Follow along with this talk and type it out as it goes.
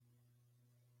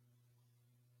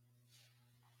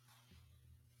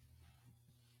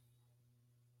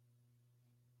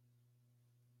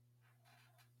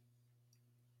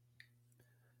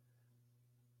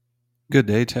Good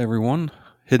day to everyone.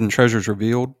 Hidden Treasures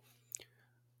Revealed.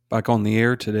 Back on the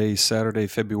air today, Saturday,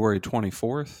 February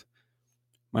 24th.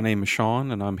 My name is Sean,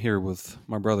 and I'm here with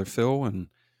my brother Phil, and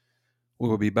we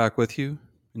will be back with you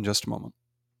in just a moment.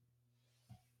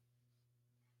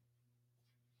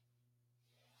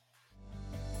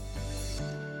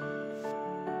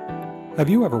 Have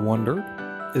you ever wondered,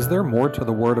 is there more to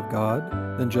the Word of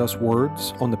God than just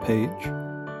words on the page?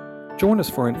 Join us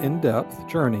for an in-depth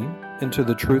journey into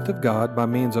the truth of God by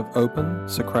means of open,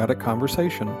 Socratic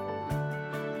conversation.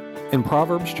 In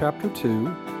Proverbs chapter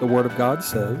 2, the Word of God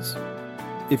says,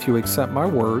 "If you accept my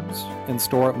words and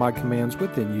store up my commands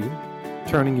within you,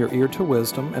 turning your ear to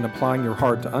wisdom and applying your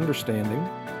heart to understanding,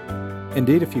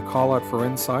 indeed if you call out for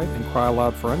insight and cry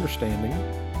aloud for understanding,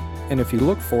 and if you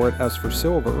look for it as for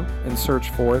silver and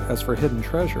search for it as for hidden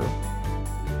treasure,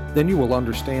 then you will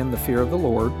understand the fear of the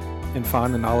Lord and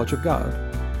find the knowledge of God."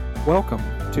 Welcome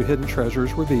to Hidden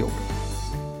Treasures Revealed.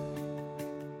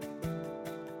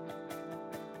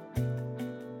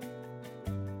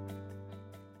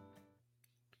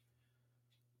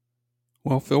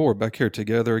 Well, Phil, we're back here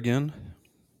together again.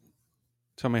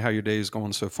 Tell me how your day is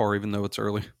going so far, even though it's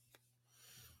early.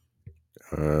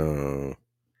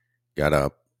 Got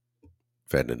up,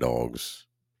 fed the dogs,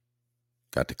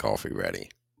 got the coffee ready.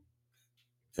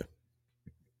 Yeah.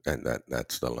 And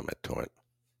that's the limit to it.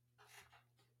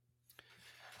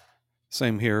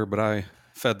 Same here, but I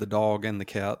fed the dog and the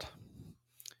cat,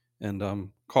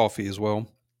 and coffee as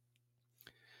well.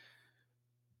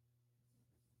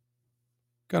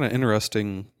 Got an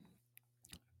interesting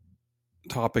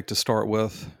topic to start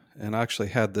with, and I actually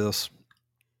had this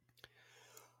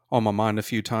on my mind a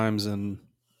few times and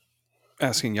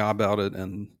asking y'all about it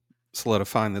and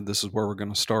solidifying that this is where we're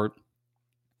going to start.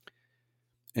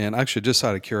 And actually, just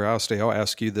out of curiosity, I'll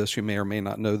ask you this. You may or may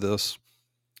not know this.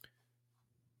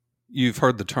 You've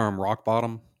heard the term rock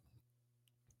bottom.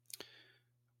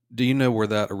 Do you know where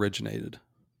that originated?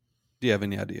 Do you have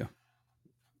any idea?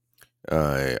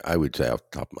 I would say off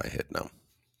the top of my head, no.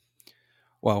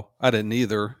 Well, I didn't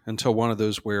either until one of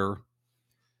those where a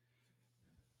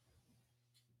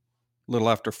little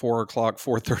after 4 o'clock,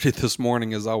 4:30 this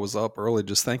morning, as I was up early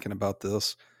just thinking about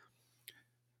this,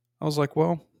 I was like,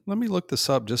 well, let me look this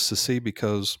up just to see,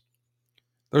 because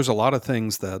there's a lot of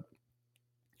things that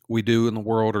we do in the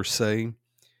world or say.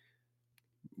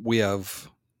 We have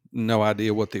no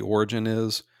idea what the origin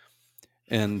is.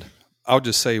 And I'll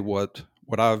just say what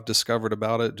I've discovered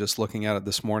about it, just looking at it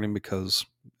this morning, because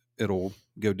it'll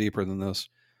go deeper than this.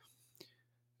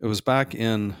 It was back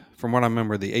in, from what I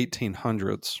remember, the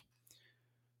 1800s,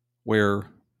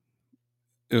 where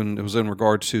it was in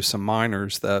regard to some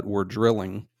miners that were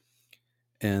drilling.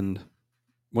 And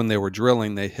when they were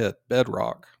drilling, they hit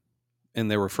bedrock. And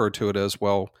they referred to it as,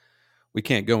 well, we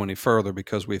can't go any further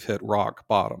because we've hit rock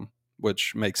bottom,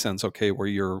 which makes sense, okay, where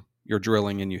you're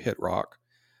drilling and you hit rock.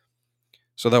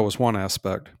 So that was one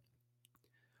aspect.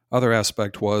 Other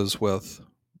aspect was with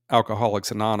Alcoholics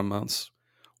Anonymous,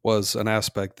 was an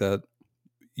aspect that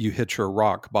you hit your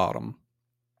rock bottom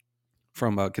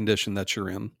from a condition that you're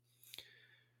in.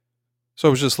 So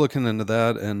I was just looking into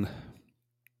that, and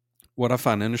what I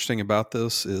find interesting about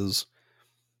this is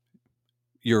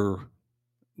you're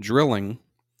drilling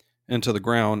into the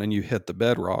ground and you hit the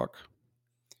bedrock,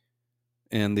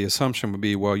 and the assumption would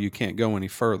be, well, you can't go any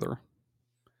further.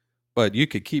 But you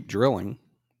could keep drilling.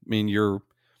 I mean, you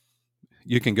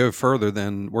can go further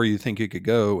than where you think you could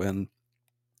go. And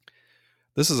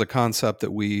this is a concept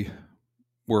that we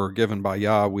were given by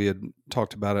Yah. We had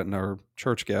talked about it in our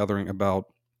church gathering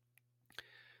about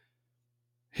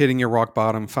hitting your rock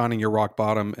bottom, finding your rock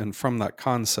bottom. And from that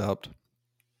concept,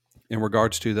 in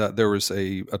regards to that, there was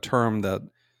a term that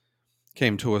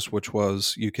came to us, which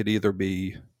was you could either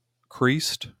be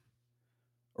creased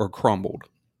or crumbled.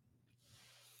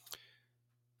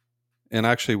 And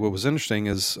actually, what was interesting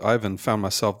is I even found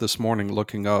myself this morning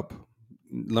looking up,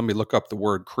 let me look up the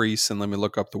word crease and let me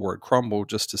look up the word crumble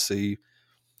just to see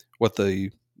what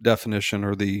the definition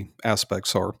or the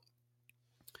aspects are.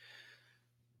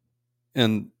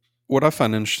 And what I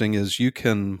find interesting is you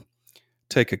can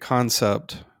take a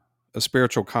concept, a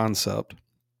spiritual concept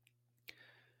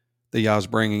that Yah's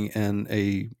bringing, and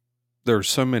there's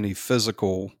so many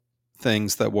physical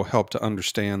things that will help to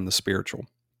understand the spiritual.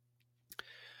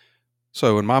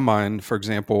 So in my mind, for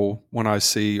example, when I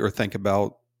see or think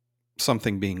about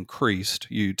something being creased,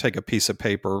 you take a piece of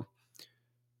paper,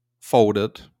 fold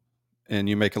it, and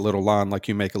you make a little line, like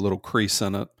you make a little crease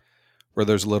in it where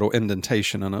there's a little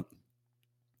indentation in it.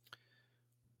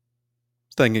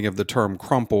 Thinking of the term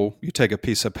crumple, you take a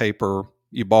piece of paper,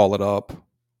 you ball it up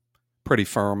pretty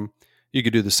firm. You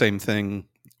could do the same thing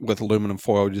with aluminum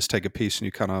foil. You just take a piece and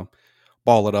you kind of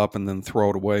ball it up and then throw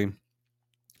it away.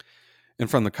 And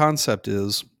from the concept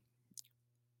is,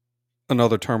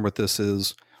 another term with this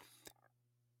is,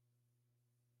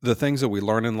 the things that we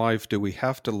learn in life, do we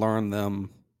have to learn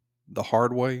them the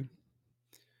hard way?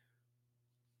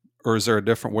 Or is there a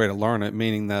different way to learn it?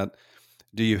 Meaning that,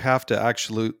 do you have to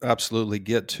actually absolutely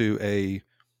get to a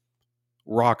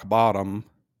rock bottom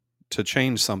to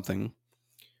change something?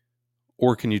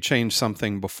 Or can you change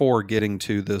something before getting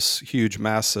to this huge,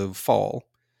 massive fall?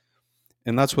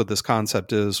 And that's what this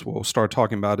concept is. We'll start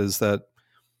talking about is that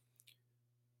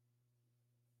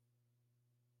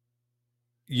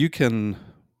you can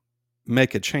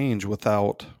make a change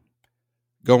without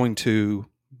going to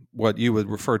what you would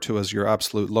refer to as your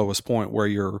absolute lowest point, where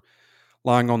you're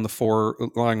lying on the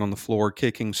floor,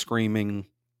 kicking, screaming,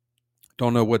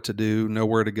 don't know what to do,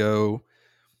 nowhere to go.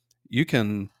 You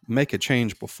can make a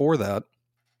change before that.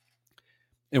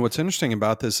 And what's interesting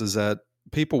about this is that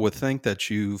people would think that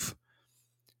you've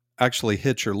actually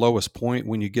hit your lowest point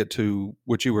when you get to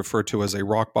what you refer to as a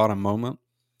rock bottom moment.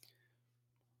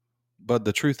 But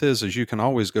the truth is you can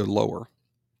always go lower.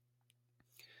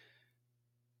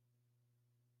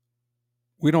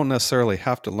 We don't necessarily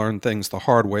have to learn things the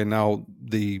hard way. Now,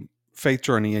 the faith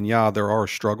journey, and there are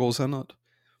struggles in it.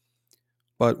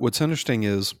 But what's interesting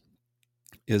is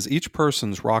each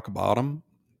person's rock bottom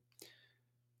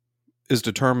is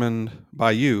determined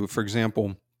by you. For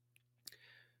example,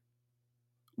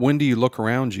 when do you look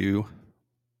around you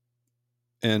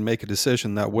and make a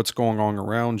decision that what's going on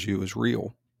around you is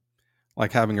real?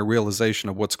 Like having a realization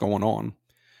of what's going on.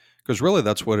 Because really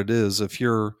that's what it is. If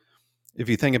you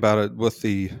think about it with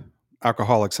the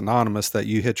Alcoholics Anonymous, that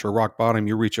you hit your rock bottom,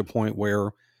 you reach a point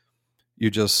where you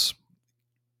just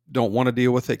don't want to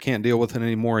deal with it, can't deal with it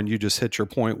anymore, and you just hit your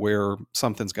point where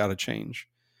something's got to change.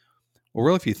 Well,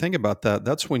 really, if you think about that,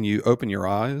 that's when you open your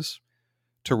eyes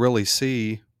to really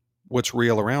see what's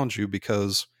real around you,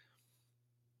 because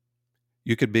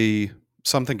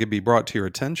something could be brought to your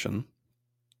attention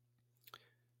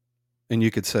and you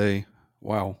could say,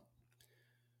 wow,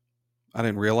 I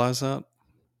didn't realize that.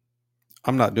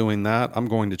 I'm not doing that. I'm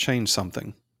going to change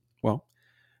something. Well,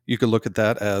 you could look at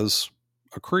that as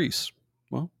a crease.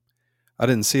 Well, I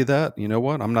didn't see that. You know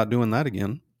what? I'm not doing that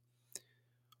again.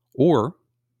 Or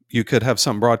you could have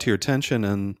something brought to your attention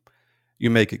and you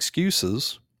make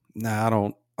excuses.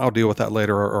 Nah, I'll deal with that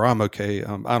later, or I'm okay.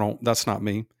 That's not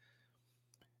me.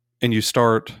 And you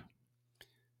start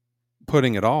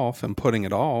putting it off and putting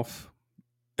it off.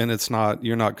 And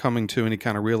you're not coming to any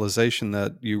kind of realization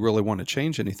that you really want to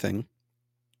change anything.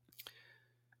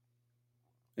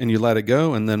 And you let it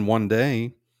go. And then one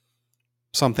day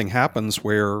something happens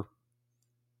where,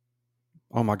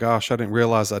 oh my gosh, I didn't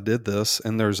realize I did this.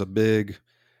 And there's a big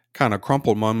kind of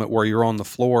crumpled moment where you're on the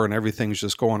floor and everything's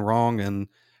just going wrong. And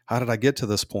how did I get to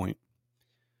this point?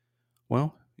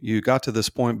 Well, you got to this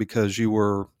point because you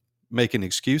were making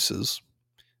excuses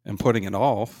and putting it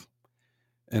off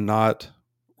and not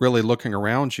really looking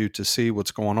around you to see what's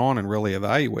going on and really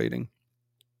evaluating.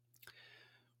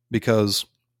 Because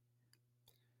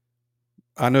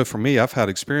I know for me, I've had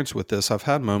experience with this. I've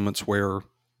had moments where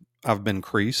I've been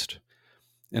creased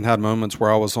and had moments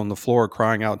where I was on the floor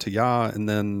crying out to Yah and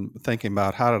then thinking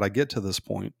about, how did I get to this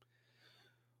point?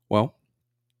 Well,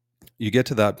 you get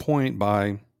to that point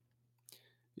by,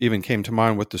 even came to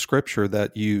mind with the scripture,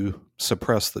 that you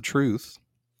suppress the truth.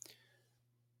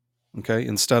 Okay.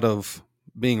 Instead of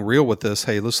being real with this,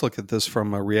 hey, let's look at this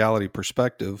from a reality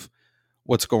perspective.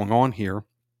 What's going on here?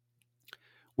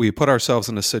 We put ourselves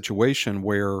in a situation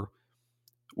where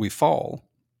we fall.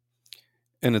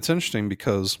 And it's interesting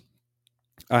because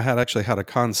I had actually had a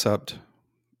concept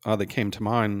that came to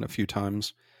mind a few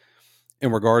times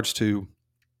in regards to,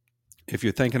 if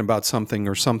you're thinking about something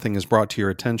or something is brought to your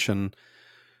attention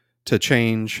to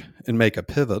change and make a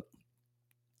pivot,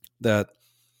 that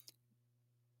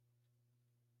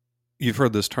you've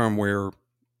heard this term where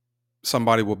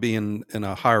somebody will be in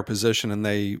a higher position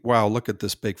and wow, look at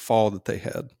this big fall that they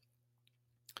had.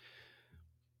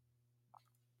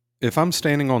 If I'm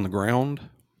standing on the ground,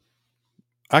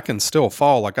 I can still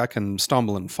fall, like I can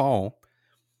stumble and fall.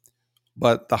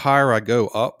 But the higher I go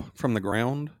up from the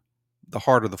ground, the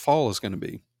harder the fall is going to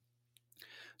be.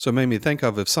 So it made me think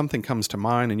of, if something comes to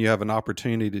mind and you have an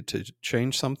opportunity to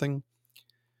change something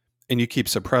and you keep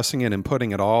suppressing it and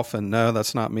putting it off and, no,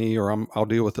 that's not me, or I'll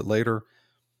deal with it later.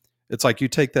 It's like you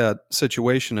take that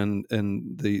situation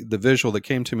and the visual that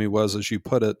came to me was, as you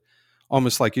put it,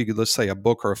 almost like you could, let's say, a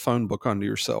book or a phone book onto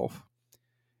yourself.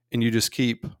 And you just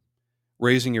keep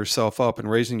raising yourself up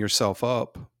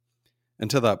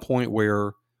until that point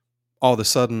where all of a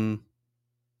sudden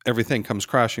everything comes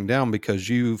crashing down because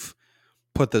you've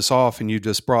put this off and you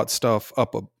just brought stuff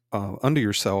up under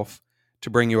yourself to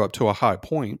bring you up to a high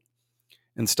point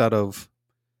instead of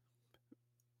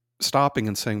stopping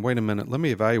and saying, wait a minute, let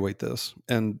me evaluate this.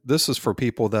 And this is for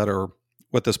people that are,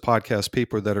 with this podcast,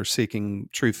 people that are seeking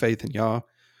true faith in Yah,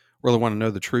 really want to know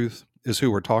the truth, is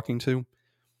who we're talking to.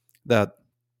 That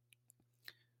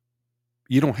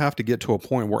you don't have to get to a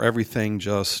point where everything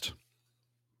just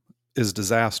is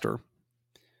disaster.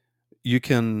 You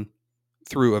can,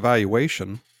 through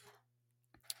evaluation,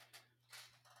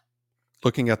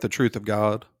 looking at the truth of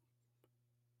God,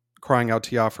 crying out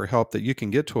to Yah for help, that you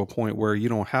can get to a point where you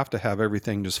don't have to have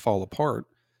everything just fall apart.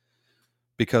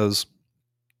 Because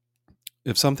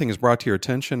if something is brought to your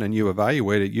attention and you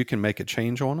evaluate it, you can make a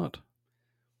change on it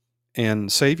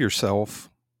and save yourself.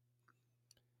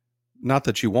 Not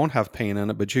that you won't have pain in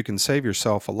it, but you can save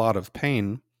yourself a lot of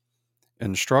pain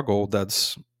and struggle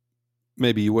that's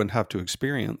maybe you wouldn't have to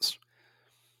experience.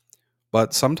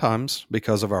 But sometimes,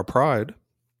 because of our pride,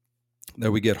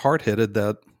 that we get hard-headed,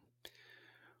 that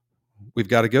we've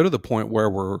got to go to the point where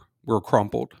we're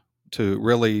crumpled to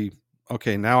really,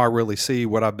 okay, now I really see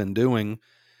what I've been doing,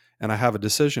 and I have a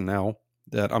decision now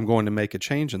that I'm going to make a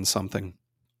change in something.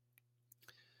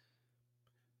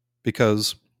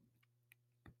 Because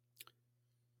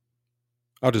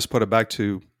I'll just put it back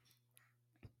to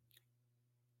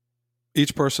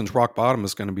each person's rock bottom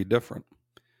is going to be different.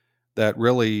 That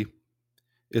really,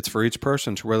 it's for each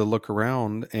person to really look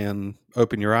around and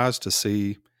open your eyes to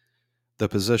see the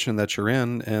position that you're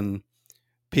in. And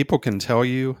people can tell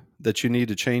you that you need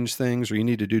to change things or you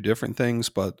need to do different things,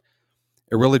 but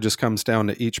it really just comes down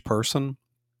to each person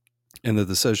and the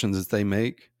decisions that they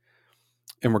make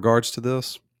in regards to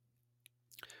this.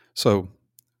 So,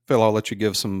 Phil, I'll let you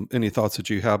give any thoughts that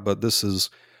you have, but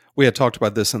we had talked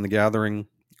about this in the gathering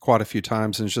quite a few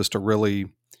times, and it's just a really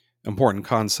important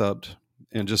concept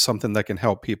and just something that can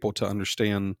help people to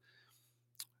understand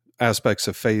aspects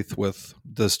of faith with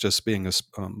this just being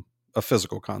a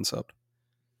physical concept.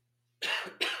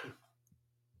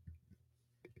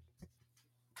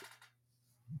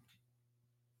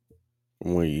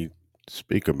 When we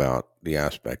speak about the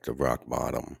aspect of rock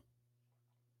bottom,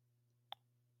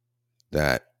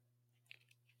 that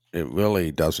it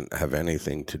really doesn't have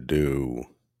anything to do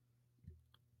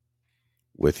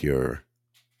with your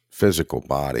physical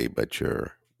body, but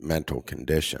your mental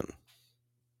condition.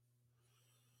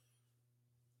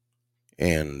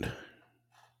 And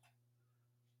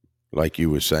like you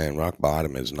were saying, rock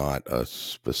bottom is not a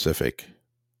specific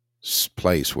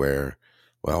place where,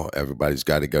 well, everybody's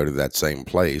got to go to that same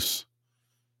place.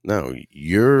 No,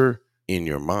 you're in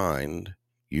your mind,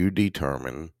 you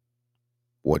determine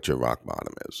what your rock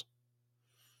bottom is.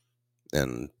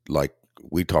 And like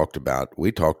we talked about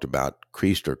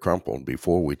creased or crumpled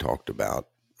before we talked about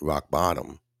rock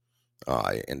bottom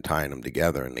and tying them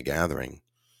together in the gathering.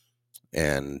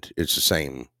 And it's the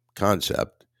same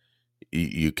concept.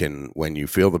 You can, when you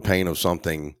feel the pain of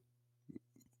something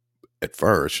at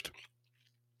first,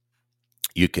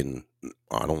 you can,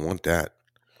 I don't want that.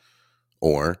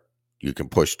 Or you can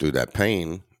push through that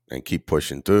pain and keep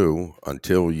pushing through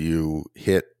until you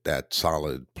hit that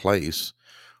solid place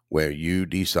where you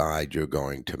decide you're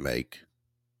going to make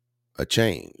a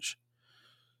change.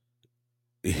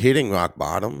 Hitting rock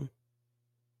bottom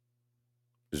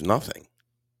is nothing.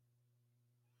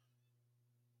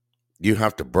 You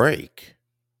have to break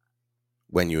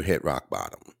when you hit rock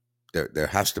bottom. There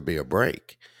has to be a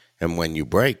break. And when you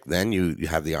break, then you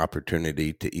have the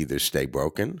opportunity to either stay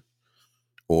broken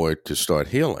or to start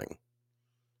healing.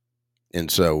 And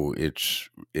so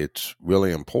it's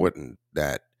really important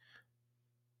that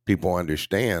people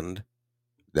understand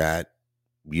that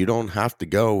you don't have to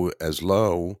go as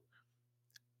low,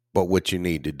 but what you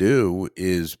need to do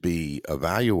is be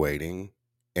evaluating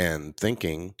and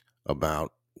thinking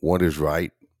about what is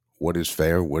right, what is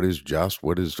fair, what is just,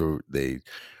 what is the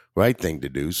right thing to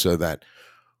do, so that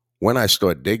when I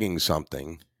start digging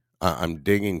something, I'm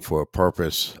digging for a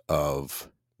purpose of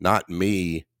not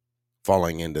me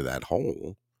falling into that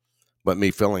hole, but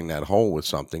me filling that hole with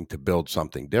something to build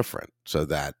something different, so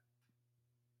that,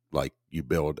 like you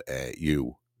build a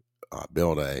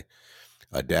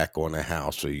deck on a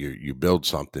house, or you build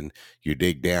something, you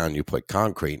dig down, you put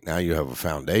concrete, now you have a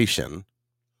foundation,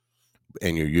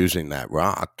 and you're using that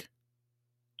rock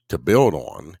to build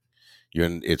on.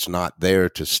 It's not there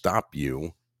to stop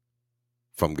you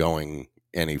from going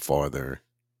any farther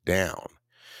down.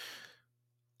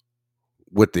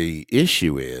 What the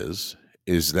issue is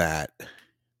that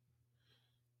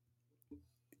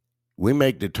we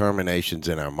make determinations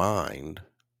in our mind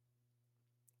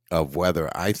of whether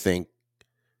I think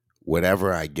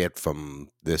whatever I get from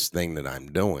this thing that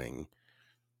I'm doing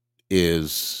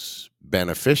is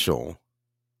beneficial,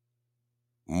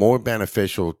 more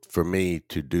beneficial for me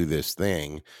to do this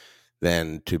thing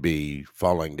than to be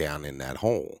falling down in that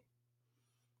hole.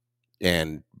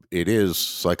 And it is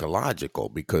psychological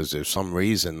because there's some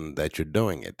reason that you're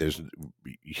doing it.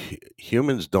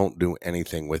 Humans don't do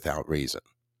anything without reason.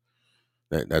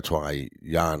 That's why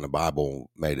Yah in the Bible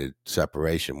made a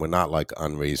separation. We're not like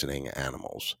unreasoning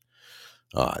animals,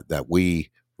 that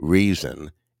we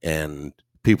reason. And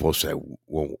people say,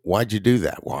 well, why'd you do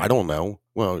that? Well, I don't know.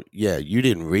 Well, yeah, you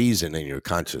didn't reason in your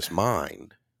conscious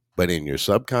mind, but in your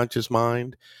subconscious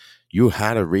mind, you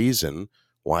had a reason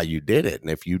why you did it. And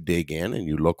if you dig in and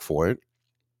you look for it,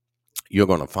 you're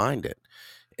going to find it.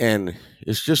 And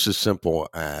it's just as simple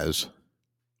as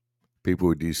people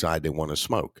who decide they want to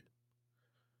smoke.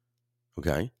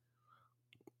 Okay.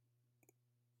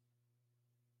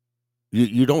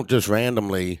 You don't just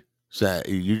randomly say,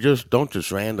 you just don't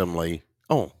just randomly,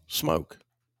 oh, smoke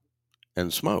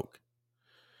and smoke.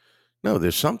 No,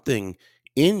 there's something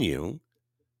in you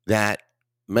that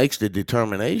makes the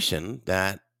determination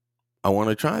that I want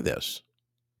to try this.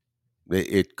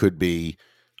 It could be,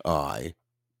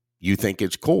 you think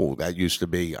it's cool. That used to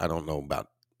be, I don't know about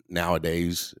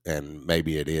nowadays, and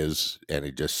maybe it is, and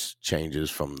it just changes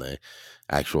from the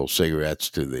actual cigarettes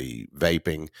to the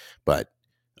vaping. But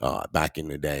back in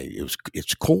the day,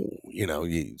 it's cool. You know,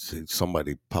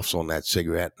 somebody puffs on that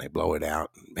cigarette and they blow it out,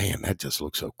 and man, that just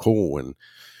looks so cool.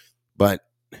 But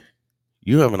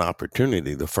you have an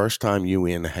opportunity the first time you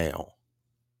inhale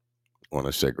on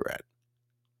a cigarette,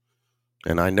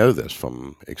 and I know this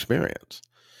from experience,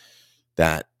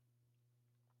 that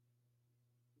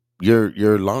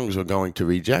your lungs are going to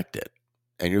reject it,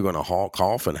 and you're going to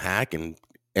cough and hack,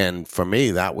 and for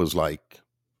me that was like,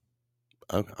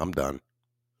 oh, I'm done.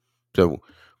 So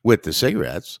with the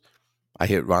cigarettes, I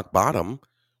hit rock bottom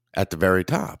at the very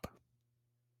top.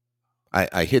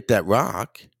 I hit that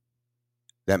rock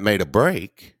that made a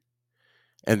break,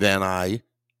 and then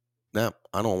no,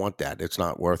 I don't want that. It's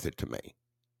not worth it to me.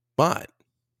 But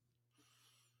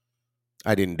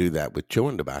I didn't do that with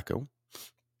chewing tobacco.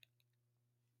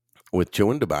 With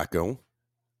chewing tobacco,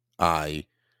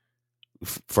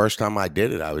 first time I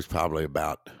did it, I was probably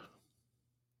about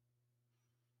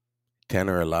 10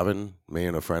 or 11. Me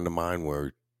and a friend of mine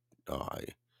were, uh,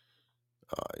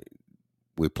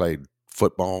 we played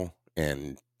football,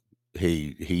 and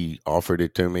he offered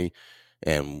it to me,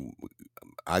 and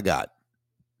I got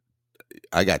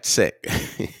sick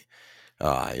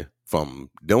from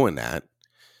doing that,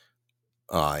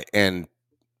 and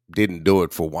didn't do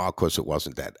it for a while because it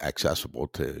wasn't that accessible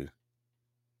to.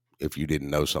 If you didn't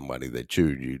know somebody that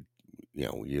chewed,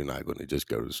 you're not going to just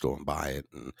go to the store and buy it.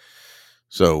 And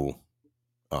so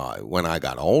when I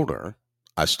got older,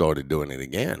 I started doing it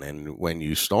again. And when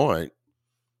you start,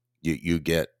 you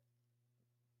get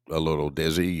a little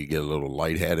dizzy, you get a little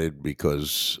lightheaded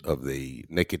because of the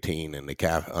nicotine and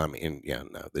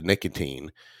the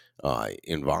nicotine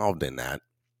involved in that.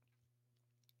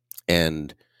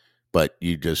 But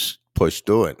you just push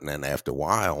through it, and then after a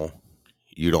while,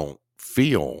 you don't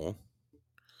feel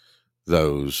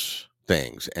those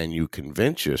things, and you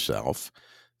convince yourself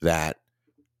that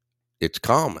it's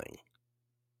calming.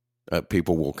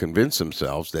 People will convince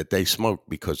themselves that they smoke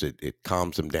because it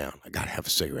calms them down. I got to have a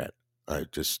cigarette.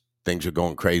 Things are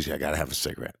going crazy. I got to have a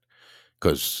cigarette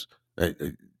because let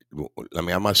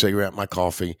me have my cigarette, my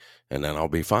coffee, and then I'll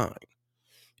be fine.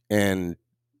 And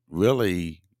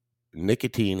really,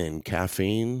 nicotine and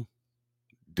caffeine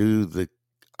do the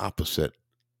opposite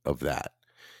of that.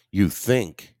 You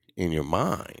think in your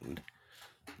mind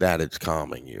that it's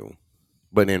calming you,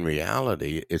 but in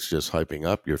reality, it's just hyping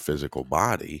up your physical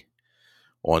body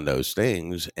on those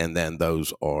things. And then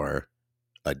those are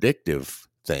addictive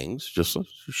things, just like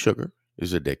sugar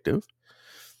is addictive.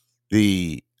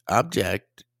 The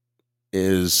object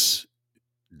is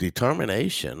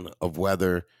determination of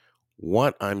whether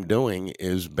what I'm doing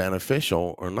is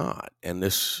beneficial or not. And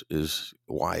this is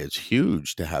why it's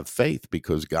huge to have faith,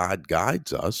 because God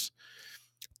guides us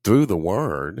through the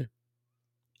word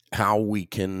how we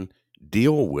can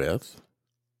deal with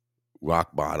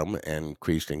rock bottom and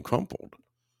creased and crumpled.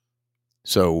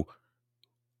 So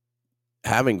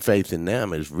having faith in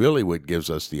them is really what gives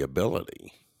us the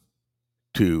ability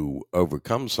to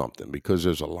overcome something, because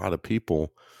there's a lot of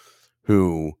people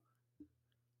who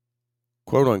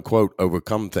quote unquote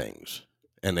overcome things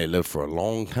and they live for a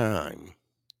long time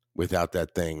without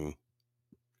that thing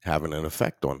having an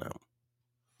effect on them.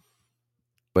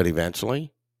 But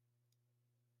eventually,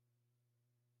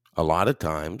 a lot of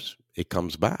times it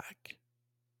comes back.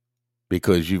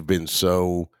 because you've been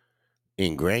so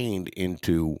ingrained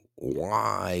into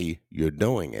why you're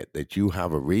doing it that you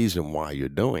have a reason why you're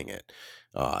doing it.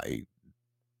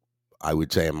 I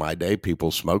would say in my day,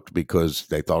 people smoked because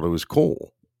they thought it was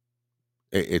cool.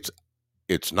 It's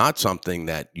it's not something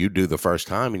that you do the first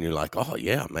time and you're like, oh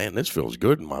yeah, man, this feels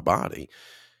good in my body.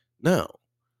 No,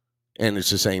 and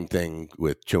it's the same thing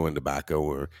with chewing tobacco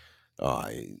or, uh,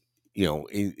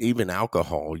 even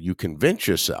alcohol. You convince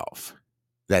yourself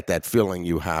that that feeling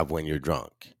you have when you're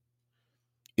drunk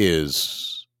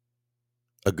is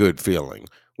a good feeling.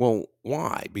 Well,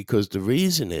 why? Because the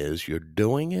reason is you're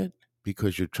doing it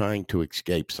because you're trying to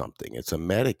escape something. It's a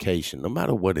medication, no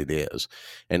matter what it is.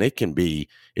 And it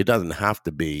doesn't have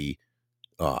to be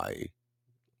uh,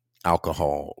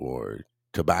 alcohol or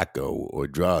tobacco or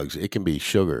drugs. It can be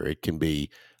sugar.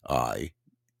 Uh,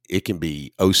 it can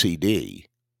be OCD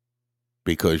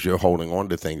because you're holding on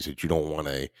to things that you don't want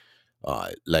to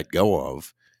let go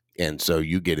of. And so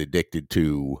you get addicted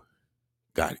to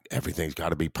God, everything's got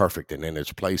to be perfect and in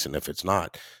its place. And if it's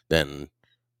not, then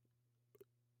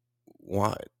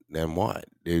what? Then what?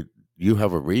 You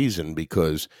have a reason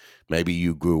because maybe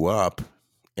you grew up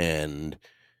and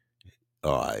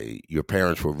uh, your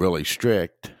parents were really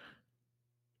strict,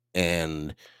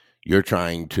 and you're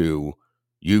trying to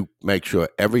you make sure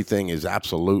everything is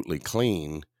absolutely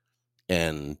clean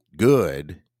and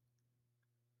good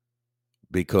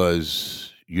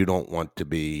because you don't want to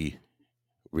be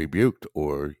rebuked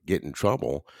or get in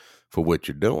trouble for what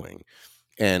you're doing.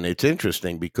 And it's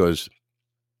interesting because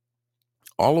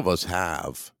all of us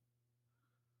have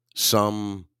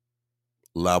some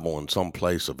level and some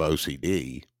place of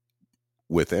OCD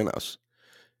within us.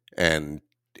 And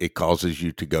it causes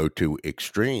you to go to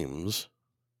extremes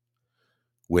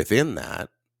within that,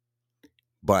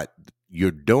 but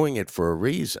you're doing it for a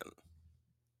reason.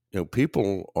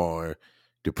 People are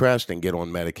depressed and get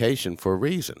on medication for a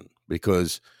reason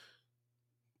because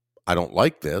I don't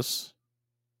like this,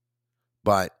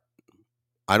 but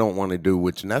I don't want to do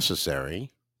what's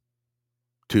necessary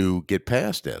to get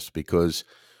past this because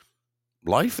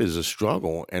life is a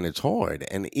struggle and it's hard.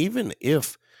 And even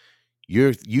if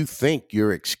you think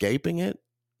you're escaping it,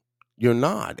 you're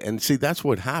not. And see, that's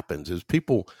what happens is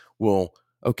people will,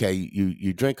 okay,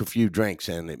 you drink a few drinks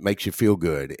and it makes you feel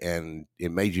good and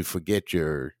it made you forget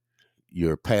your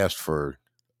past for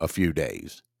a few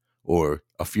days or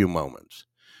a few moments.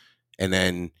 And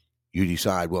then you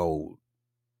decide, well,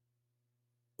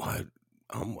 I,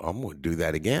 I'm going to do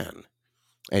that again.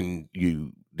 And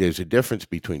there's a difference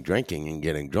between drinking and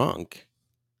getting drunk.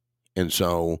 And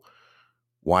so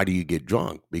why do you get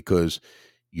drunk? Because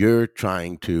you're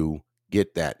trying to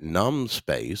get that numb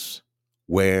space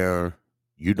where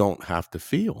you don't have to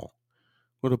feel.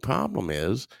 Well, the problem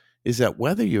is that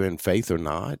whether you're in faith or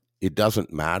not, it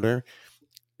doesn't matter.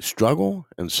 Struggle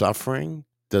and suffering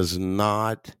does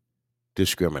not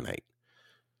discriminate.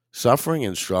 Suffering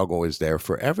and struggle is there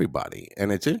for everybody.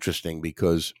 And it's interesting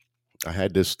because I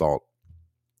had this thought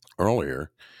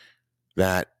earlier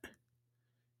that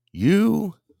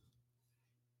you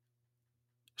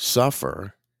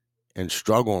suffer and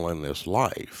struggle in this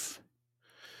life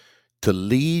to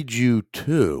lead you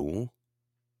to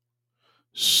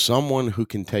someone who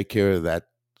can take care of that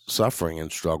suffering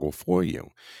and struggle for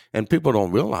you. And people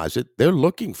don't realize it. They're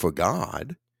looking for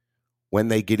God when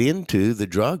they get into the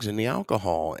drugs and the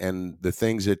alcohol and the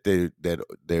things that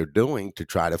they're doing to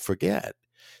try to forget.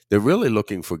 They're really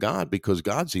looking for God because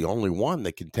God's the only one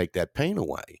that can take that pain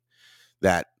away.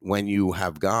 That when you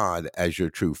have God as your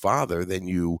true father, then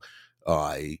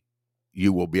uh,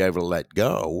 you will be able to let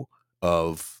go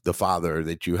of the father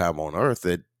that you have on earth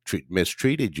that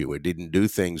mistreated you. It didn't do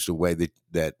things the way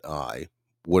that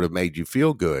would have made you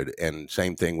feel good. And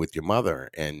same thing with your mother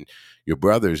and your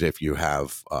brothers if you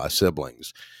have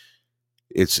siblings.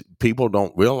 It's people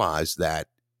don't realize that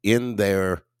in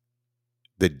the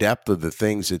depth of the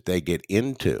things that they get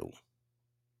into.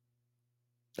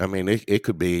 I mean, it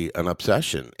could be an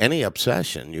obsession. Any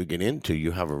obsession you get into,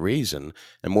 you have a reason.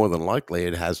 And more than likely,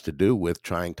 it has to do with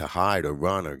trying to hide or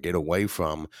run or get away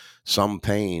from some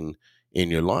pain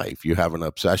in your life. You have an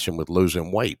obsession with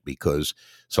losing weight because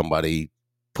somebody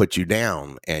put you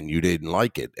down and you didn't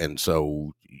like it. And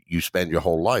so you spend your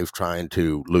whole life trying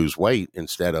to lose weight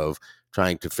instead of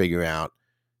trying to figure out,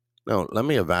 no, let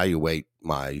me evaluate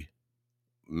my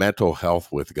mental health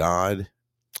with God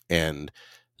and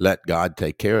let God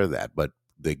take care of that. But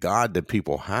the God that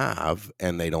people have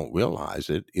and they don't realize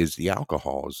it is the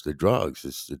alcohol, it's the drugs,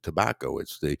 it's the tobacco,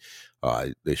 it's the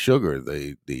sugar,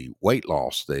 the weight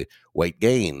loss, the weight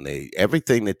gain,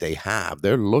 everything that they have.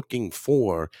 They're looking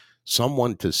for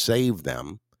someone to save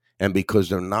them, And because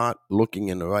they're not looking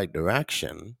in the right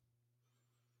direction,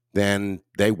 then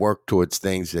they work towards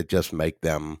things that just make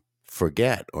them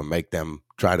forget or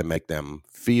try to make them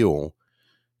feel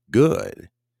good.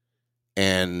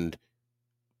 And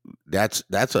that's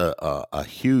a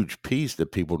huge piece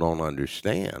that people don't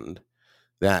understand,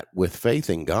 that with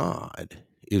faith in God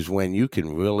is when you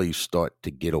can really start to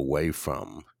get away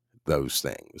from those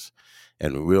things.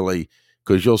 And really,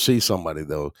 because you'll see somebody,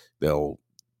 they'll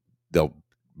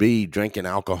be drinking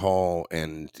alcohol,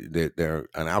 and they're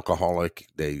an alcoholic.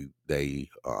 They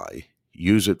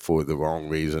use it for the wrong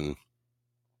reason.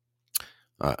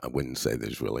 I wouldn't say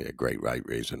there's really a great right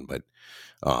reason, but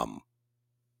um,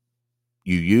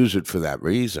 you use it for that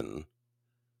reason,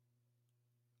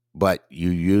 but you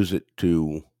use it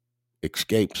to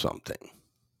escape something.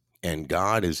 And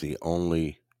God is the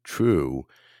only true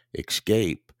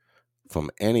escape from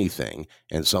anything.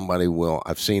 And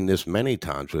I've seen this many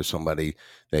times where somebody,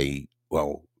 they're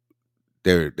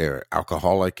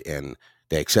alcoholic and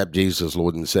they accept Jesus as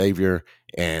Lord and Savior,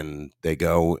 and they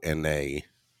go and they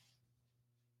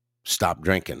stop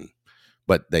drinking.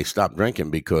 But they stop drinking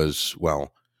because,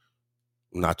 well,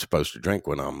 I'm not supposed to drink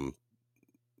when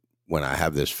I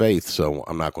have this faith, so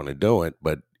I'm not going to do it.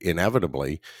 But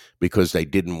inevitably, because they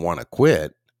didn't want to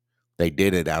quit, they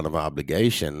did it out of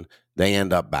obligation, they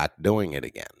end up back doing it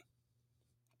again,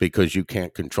 because you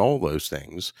can't control those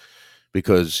things,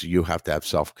 because you have to have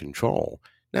self-control.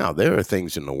 Now, there are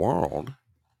things in the world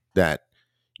that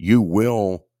you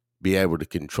will be able to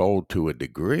control to a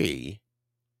degree,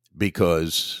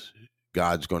 because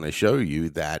God's going to show you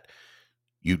that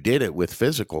you did it with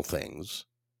physical things.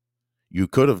 You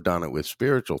could have done it with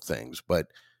spiritual things, but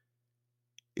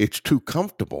it's too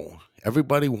comfortable.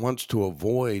 Everybody wants to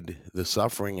avoid the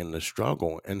suffering and the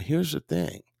struggle. And here's the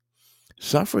thing: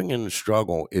 suffering and the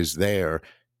struggle is there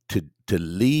to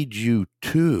lead you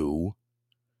to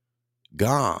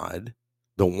God,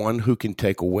 the one who can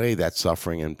take away that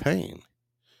suffering and pain.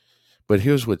 But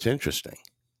here's what's interesting: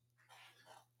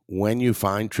 when you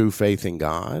find true faith in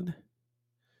God,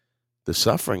 the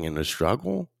suffering and the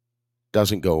struggle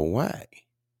doesn't go away,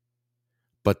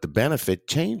 but the benefit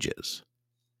changes,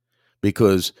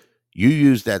 because you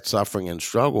use that suffering and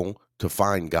struggle to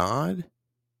find God.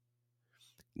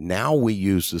 Now we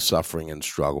use the suffering and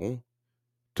struggle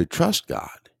to trust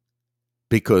God,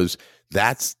 because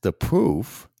that's the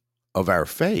proof of our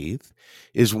faith,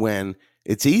 is when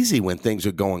it's easy when things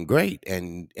are going great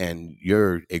and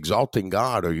you're exalting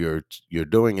God, or you're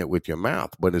doing it with your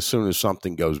mouth. But as soon as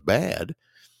something goes bad,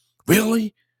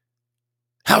 really?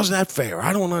 How's that fair?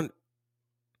 I don't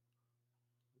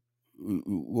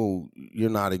well, you're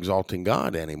not exalting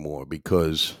God anymore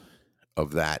because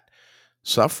of that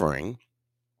suffering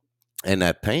and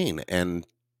that pain. And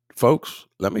folks,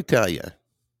 let me tell you,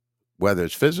 whether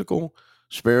it's physical,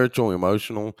 spiritual,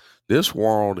 emotional, this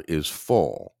world is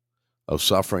full of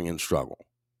suffering and struggle.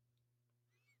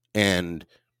 And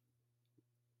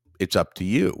it's up to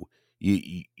you.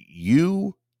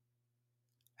 You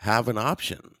have an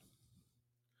option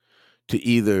to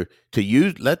either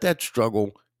let that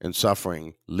struggle and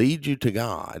suffering lead you to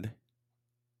God,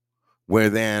 where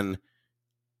then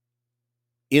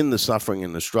in the suffering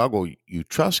and the struggle, you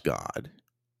trust God.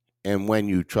 And when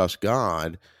you trust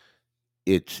God,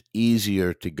 it's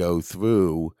easier to go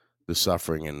through the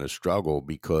suffering and the struggle,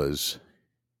 because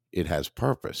it has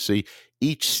purpose. See,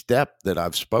 each step that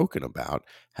I've spoken about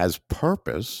has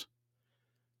purpose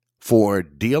for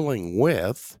dealing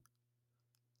with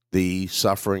the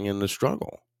suffering and the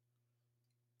struggle.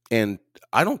 And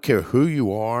I don't care who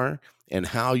you are and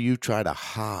how you try to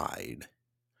hide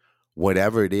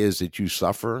whatever it is that you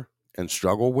suffer and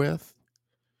struggle with.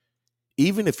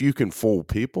 Even if you can fool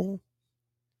people,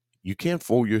 you can't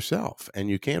fool yourself, and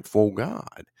you can't fool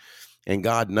God. And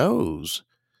God knows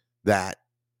that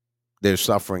there's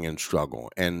suffering and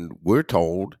struggle. And we're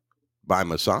told by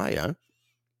Messiah,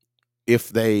 if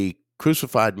they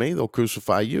crucified me, they'll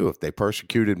crucify you. If they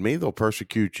persecuted me, they'll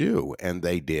persecute you. And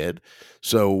they did.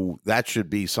 So that should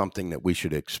be something that we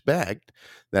should expect,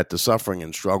 that the suffering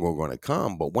and struggle are going to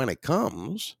come. But when it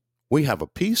comes, we have a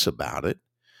peace about it,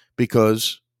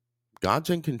 because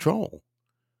God's in control.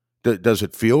 Does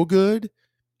it feel good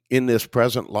in this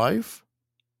present life?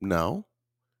 No.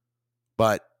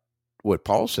 But what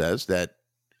Paul says, that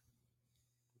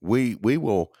we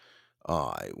will,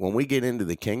 when we get into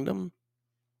the kingdom,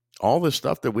 all the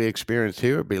stuff that we experience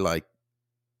here would be like,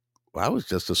 well, I was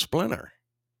just a splinter.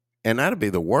 And that'd be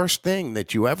the worst thing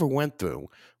that you ever went through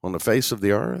on the face of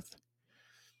the earth.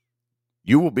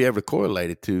 You will be able to correlate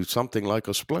it to something like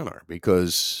a splinter,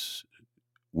 because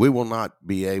we will not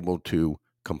be able to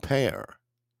compare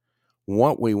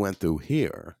what we went through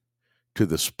here to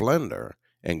the splendor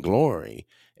and glory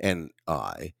and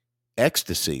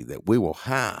ecstasy that we will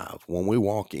have when we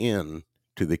walk in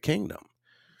to the kingdom.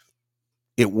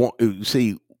 It won't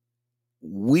see.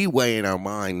 We weigh in our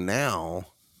mind now,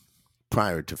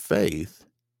 prior to faith,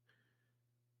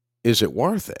 is it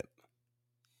worth it?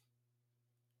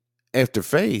 After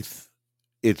faith,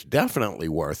 it's definitely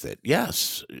worth it.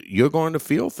 Yes, you're going to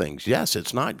feel things. Yes,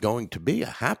 it's not going to be a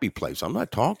happy place. I'm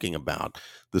not talking about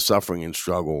the suffering and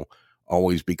struggle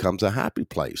always becomes a happy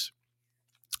place.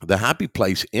 The happy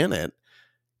place in it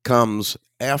comes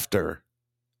after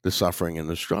the suffering and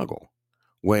the struggle,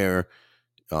 where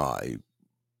uh,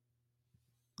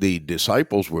 the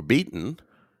disciples were beaten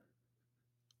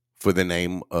for the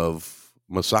name of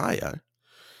Messiah,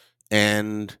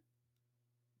 and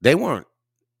they weren't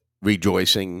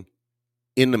rejoicing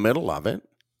in the middle of it.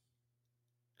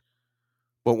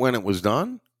 But when it was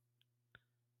done,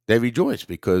 they rejoiced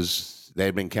because they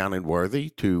had been counted worthy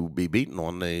to be beaten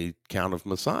on the count of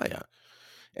Messiah.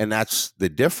 And that's the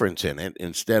difference in it.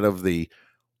 Instead of the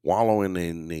wallowing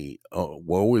in the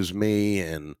woe is me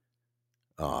and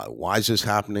why is this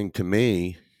happening to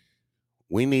me,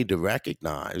 we need to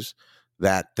recognize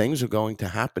that things are going to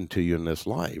happen to you in this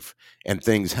life, and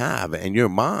things have. And your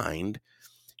mind,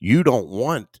 you don't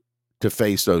want to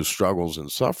face those struggles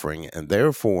and suffering, and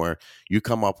therefore you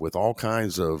come up with all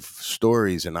kinds of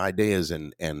stories and ideas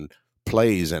and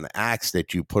plays and acts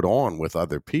that you put on with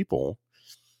other people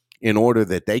in order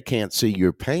that they can't see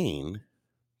your pain,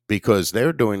 because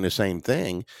they're doing the same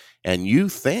thing, and you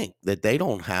think that they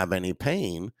don't have any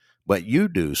pain, but you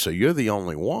do. So you're the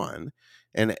only one,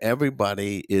 and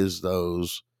everybody is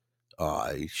those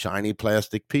shiny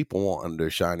plastic people under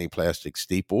shiny plastic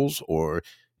steeples, or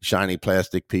shiny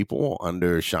plastic people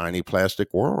under a shiny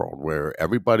plastic world, where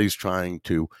everybody's trying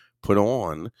to put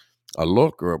on a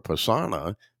look or a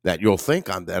persona that you'll think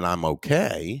that I'm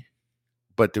okay.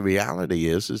 But the reality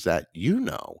is that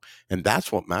and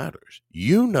that's what matters.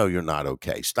 You know you're not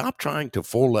okay. Stop trying to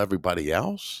fool everybody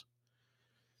else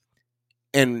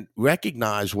and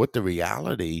recognize what the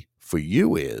reality for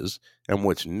you is and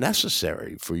what's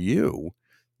necessary for you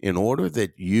in order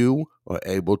that you are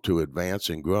able to advance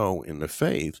and grow in the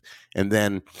faith. And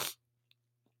then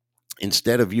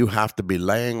instead of you have to be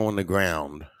laying on the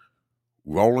ground,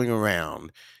 rolling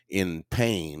around in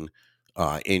pain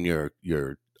in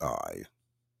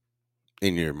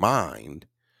your mind,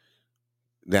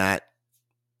 that,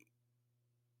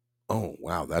 oh,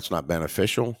 wow, that's not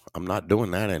beneficial. I'm not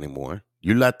doing that anymore.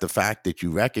 You let the fact that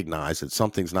you recognize that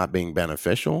something's not being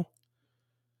beneficial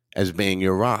as being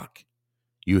your rock.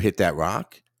 You hit that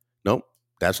rock. Nope,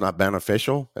 that's not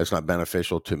beneficial. That's not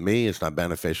beneficial to me. It's not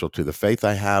beneficial to the faith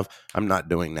I have. I'm not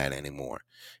doing that anymore.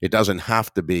 It doesn't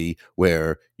have to be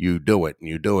where you do it and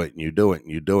you do it and you do it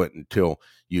and you do it until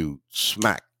you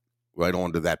smack right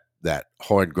onto that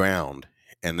hard ground.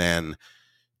 And then,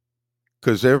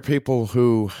 because there are people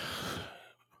who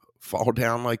fall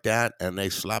down like that and they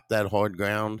slap that hard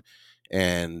ground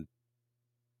and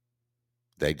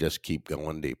they just keep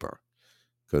going deeper,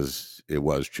 because it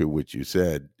was true what you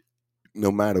said.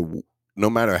 No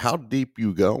matter how deep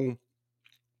you go,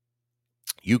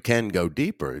 you can go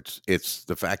deeper. It's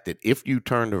the fact that if you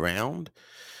turned around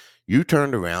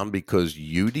because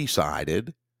you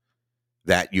decided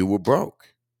that you were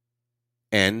broke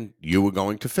and you were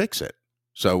going to fix it.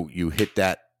 So you hit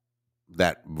that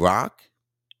rock,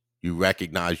 you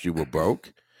recognized you were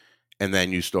broke, and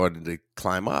then you started to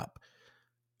climb up.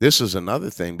 This is another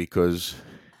thing, because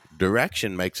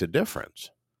direction makes a difference.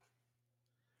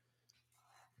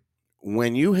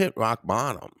 When you hit rock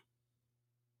bottom,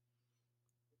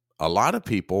 a lot of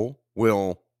people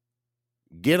will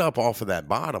get up off of that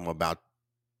bottom about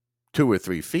 2 or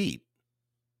 3 feet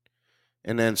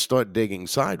and then start digging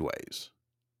sideways.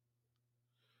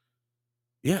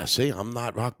 Yeah, see, I'm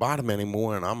not rock bottom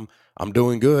anymore, and I'm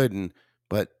doing good,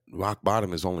 but rock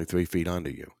bottom is only 3 feet under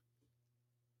you.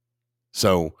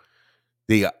 So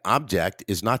the object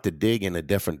is not to dig in a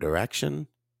different direction.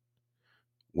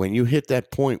 When you hit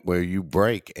that point where you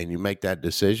break and you make that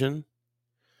decision,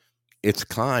 it's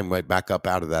climb right back up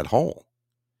out of that hole.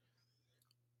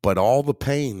 But all the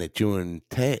pain that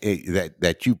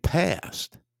that you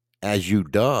passed as you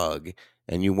dug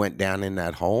and you went down in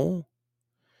that hole,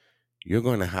 you're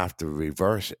going to have to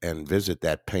reverse and visit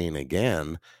that pain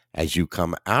again as you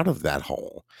come out of that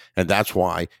hole. And that's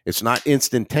why it's not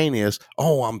instantaneous.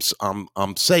 Oh,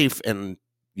 I'm safe, and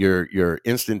you're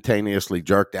instantaneously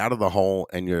jerked out of the hole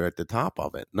and you're at the top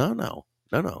of it. No.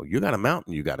 You got a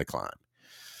mountain you got to climb.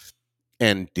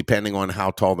 And depending on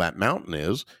how tall that mountain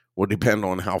is will depend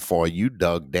on how far you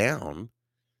dug down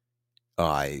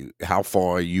how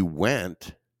far you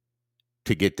went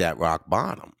to get that rock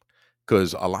bottom.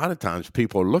 Because a lot of times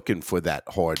people are looking for that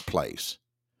hard place.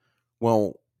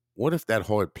 Well, what if that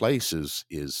hard place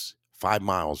is 5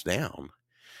 miles down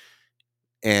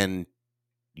and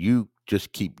you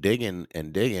just keep digging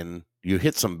and digging? You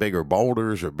hit some bigger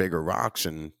boulders or bigger rocks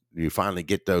and you finally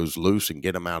get those loose and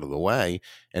get them out of the way,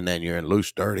 and then you're in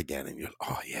loose dirt again and you're,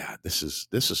 oh yeah, this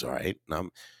is all right.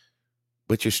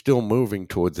 But you're still moving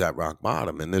towards that rock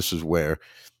bottom, and this is where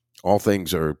all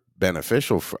things are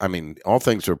beneficial I mean, all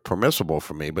things are permissible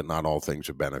for me, but not all things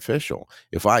are beneficial.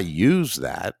 If I use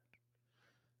that,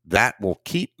 that will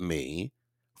keep me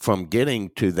from getting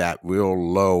to that real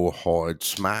low hard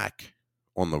smack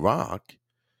on the rock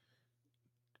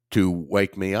to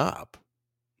wake me up.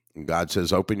 And God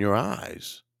says, open your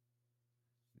eyes.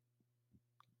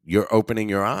 You're opening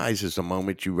your eyes is the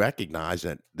moment you recognize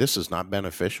that this is not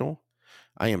beneficial.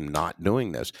 I am not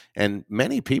doing this. And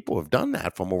many people have done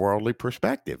that from a worldly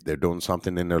perspective. They're doing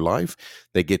something in their life.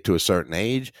 They get to a certain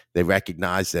age. They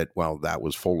recognize that, well, that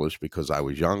was foolish because I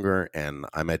was younger and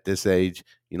I'm at this age.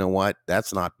 You know what?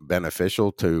 That's not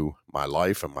beneficial to my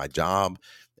life and my job.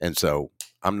 And so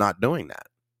I'm not doing that.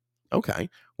 Okay.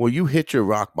 Well, you hit your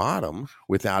rock bottom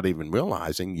without even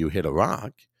realizing you hit a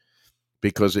rock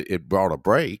because it brought a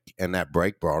break, and that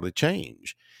break brought a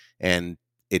change. And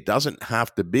it doesn't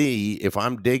have to be, if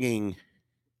I'm digging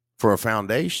for a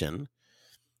foundation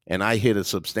and I hit a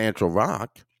substantial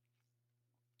rock,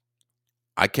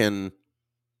 I can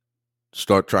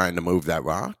start trying to move that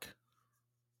rock.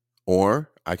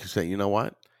 Or I can say, you know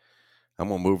what? I'm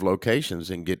going to move locations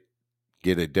and get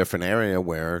a different area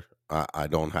where I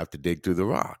don't have to dig through the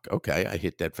rock. Okay, I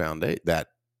hit that foundation, that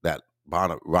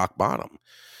bottom, rock bottom.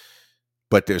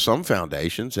 But there's some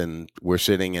foundations, and we're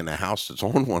sitting in a house that's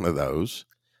on one of those,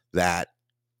 that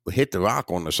hit the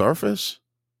rock on the surface.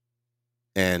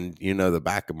 And, the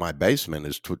back of my basement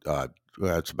is,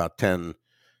 it's about 10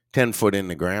 foot in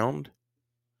the ground.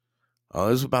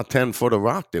 There's about 10 foot of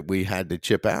rock that we had to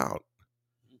chip out.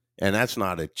 And that's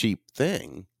not a cheap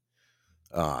thing,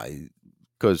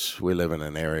 because we live in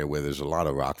an area where there's a lot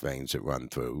of rock veins that run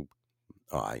through.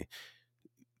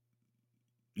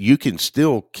 You can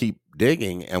still keep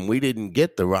digging, and we didn't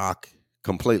get the rock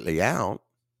completely out.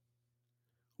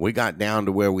 We got down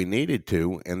to where we needed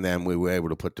to, and then we were able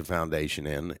to put the foundation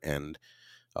in and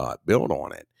build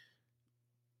on it.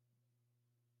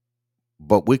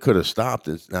 But we could have stopped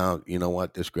it. Now, you know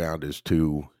what? This ground is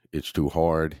too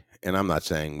hard. And I'm not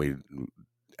saying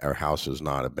our house is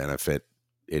not a benefit.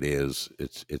 It is.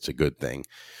 It's a good thing.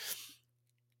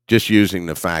 Just using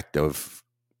the fact of,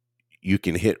 you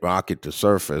can hit rock at the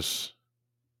surface,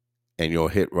 and you'll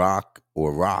hit rock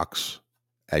or rocks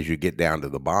as you get down to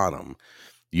the bottom.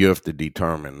 You have to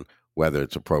determine whether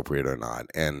it's appropriate or not.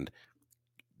 And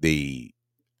the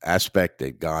aspect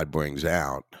that God brings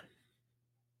out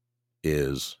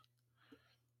is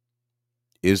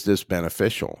this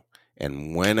beneficial?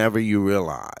 And whenever you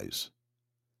realize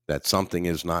that something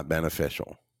is not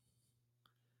beneficial,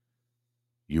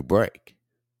 you break.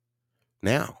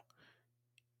 Now,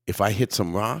 if I hit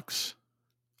some rocks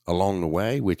along the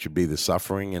way, which would be the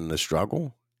suffering and the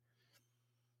struggle,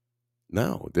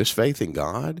 no, this faith in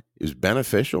God is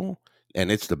beneficial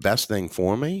and it's the best thing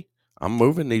for me. I'm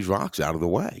moving these rocks out of the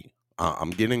way. I'm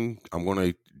going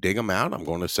to dig them out. I'm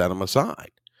going to set them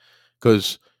aside,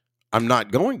 because I'm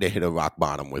not going to hit a rock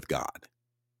bottom with God.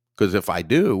 Because if I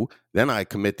do, then I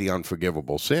commit the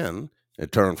unforgivable sin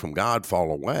and turn from God,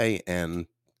 fall away, and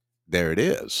there it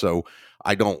is. So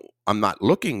I'm not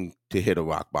looking to hit a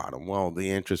rock bottom. Well,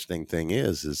 the interesting thing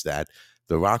is that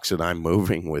the rocks that I'm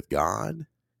moving with God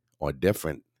are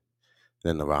different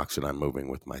than the rocks that I'm moving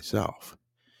with myself.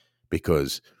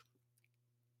 Because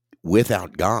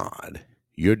without God,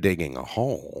 you're digging a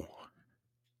hole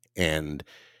and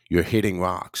you're hitting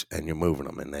rocks and you're moving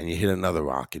them. And then you hit another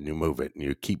rock and you move it, and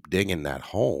you keep digging that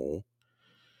hole.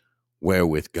 Where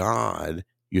with God,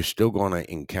 you're still going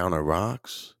to encounter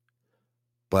rocks,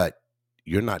 but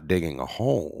you're not digging a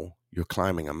hole. You're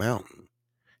climbing a mountain,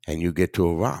 and you get to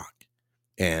a rock.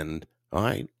 And all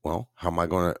right, well, how am I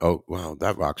going to? Oh, well,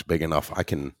 that rock's big enough. I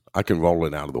can roll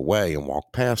it out of the way and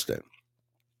walk past it.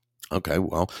 Okay,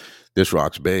 well, this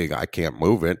rock's big. I can't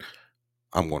move it.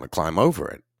 I'm going to climb over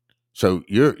it. So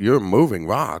you're moving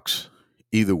rocks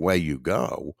either way you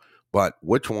go, but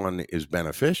which one is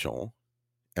beneficial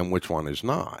and which one is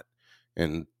not?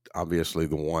 And obviously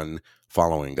the one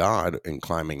following God and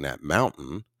climbing that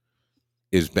mountain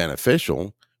is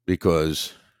beneficial,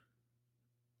 because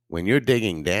when you're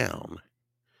digging down,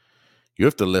 you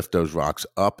have to lift those rocks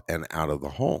up and out of the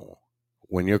hole.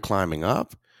 When you're climbing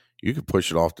up, you could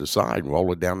push it off the side and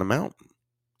roll it down the mountain.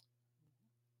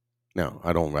 Now,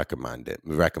 I don't recommend it.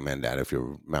 Recommend that if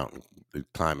you're mountain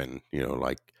climbing,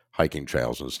 like hiking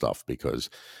trails and stuff, because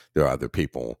there are other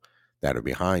people that are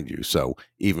behind you. So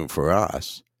even for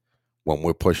us, when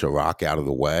we push a rock out of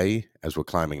the way as we're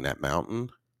climbing that mountain,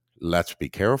 let's be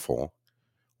careful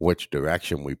which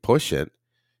direction we push it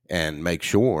and make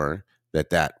sure that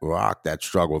that rock, that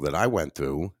struggle that I went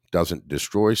through, doesn't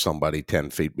destroy somebody 10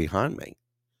 feet behind me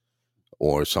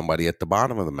or somebody at the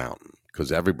bottom of the mountain,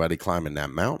 because everybody climbing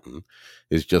that mountain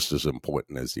is just as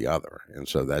important as the other. And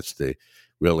so that's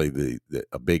really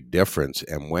a big difference.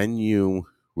 And when you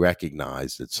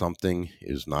recognize that something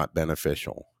is not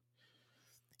beneficial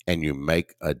and you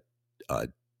make a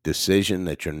decision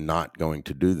that you're not going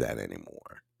to do that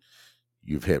anymore,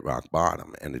 you've hit rock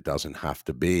bottom. And it doesn't have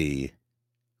to be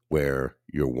where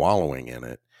you're wallowing in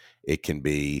it. It can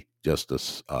be just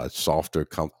a softer,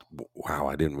 comfortable, wow,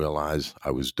 I didn't realize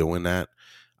I was doing that.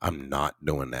 I'm not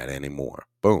doing that anymore.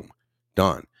 Boom,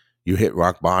 done. You hit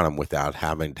rock bottom without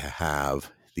having to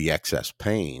have the excess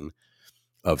pain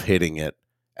of hitting it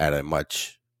at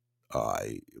uh,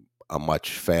 a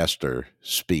much faster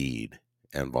speed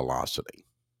and velocity.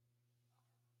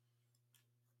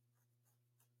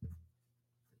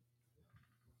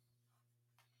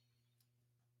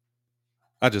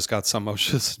 I just got some. I was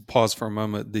just pause for a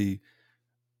moment.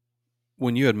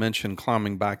 When you had mentioned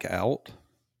climbing back out,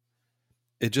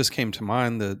 it just came to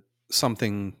mind that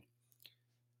something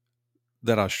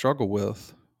that I struggle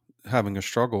with, having a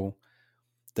struggle,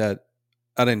 that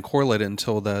I didn't correlate it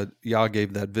until that y'all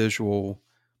gave that visual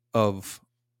of,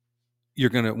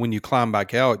 you're gonna, when you climb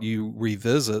back out, you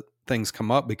revisit, things come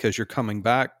up because you're coming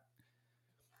back.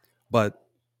 But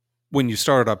when you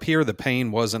started up here, the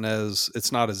pain wasn't as,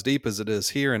 it's not as deep as it is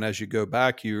here. And as you go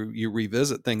back, you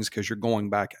revisit things because you're going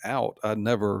back out. I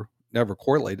never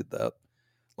correlated that.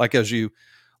 Like as you,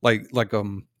 like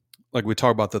like we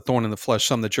talk about the thorn in the flesh,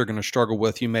 some that you're going to struggle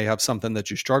with. You may have something that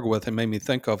you struggle with. It made me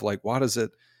think of, like, why does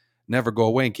it never go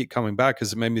away and keep coming back?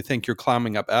 Because it made me think you're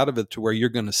climbing up out of it to where you're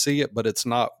going to see it, but it's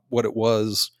not what it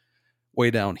was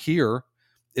way down here.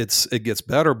 It gets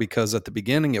better because at the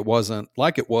beginning it wasn't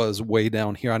like it was way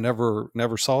down here. I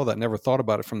never saw that, never thought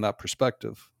about it from that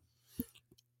perspective.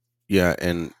 Yeah,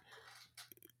 and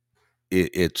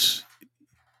it's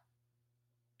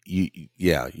you.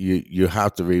 Yeah, you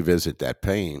have to revisit that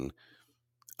pain,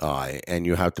 and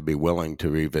you have to be willing to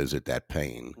revisit that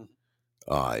pain.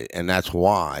 And that's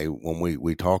why when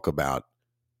we talk about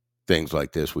things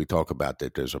like this, we talk about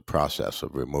that there's a process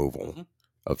of removal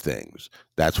of things.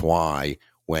 That's why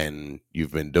when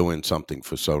you've been doing something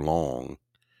for so long,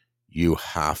 you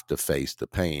have to face the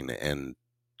pain. And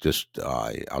just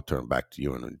I'll turn back to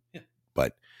you,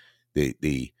 but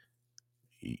the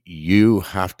you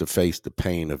have to face the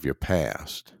pain of your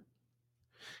past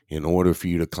in order for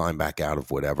you to climb back out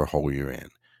of whatever hole you're in.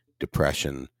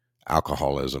 Depression,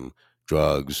 alcoholism,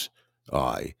 drugs,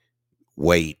 uh,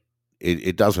 weight.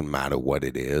 It doesn't matter what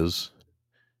it is.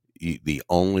 The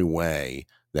only way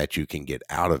that you can get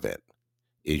out of it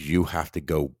is you have to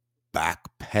go back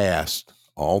past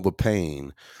all the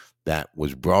pain that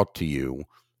was brought to you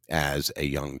as a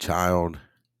young child,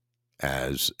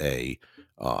 as a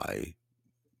uh,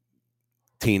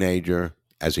 teenager,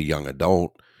 as a young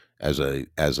adult, as a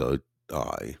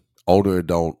uh, older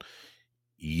adult.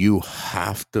 You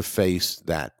have to face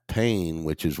that pain,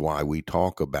 which is why we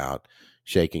talk about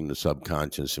shaking the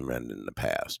subconscious and rending the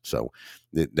past. So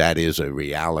that is a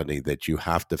reality, that you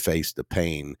have to face the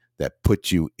pain that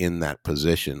puts you in that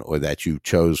position, or that you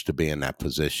chose to be in that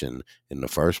position in the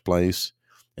first place.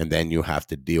 And then you have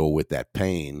to deal with that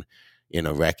pain in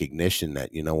a recognition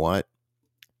that, you know what,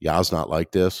 y'all's not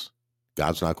like this.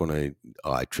 God's not going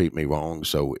to treat me wrong.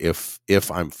 So if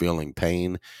I'm feeling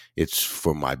pain, it's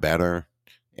for my better.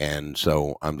 And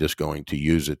so I'm just going to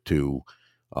use it to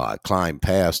climb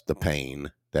past the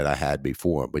pain that I had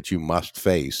before. But you must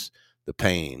face the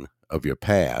pain of your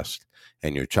past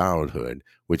and your childhood,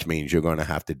 which means you're going to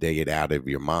have to dig it out of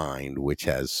your mind, which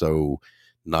has so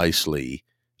nicely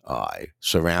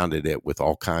surrounded it with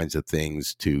all kinds of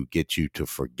things to get you to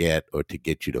forget or to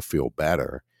get you to feel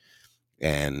better.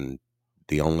 And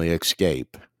the only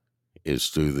escape is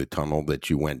through the tunnel that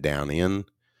you went down in.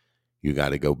 You got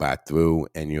to go back through,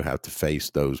 and you have to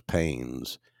face those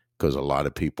pains, because a lot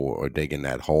of people are digging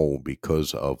that hole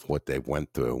because of what they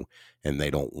went through, and they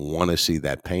don't want to see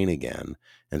that pain again.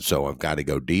 And so I've got to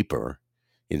go deeper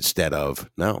instead of,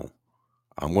 no,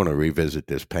 I'm going to revisit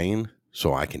this pain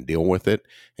so I can deal with it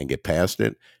and get past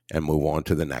it and move on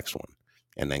to the next one.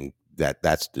 And then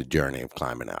that's the journey of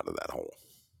climbing out of that hole.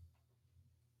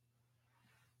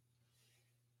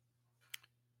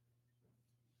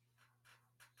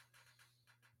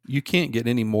 You can't get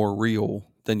any more real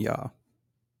than Yah.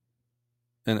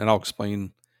 And I'll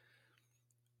explain,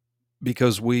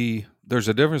 because there's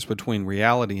a difference between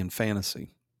reality and fantasy.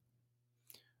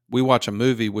 We watch a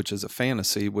movie which is a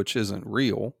fantasy, which isn't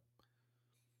real.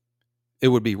 It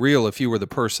would be real if you were the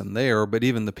person there, but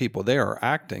even the people there are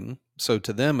acting. So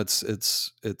to them,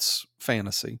 it's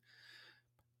fantasy.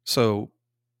 So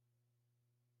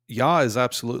Yah is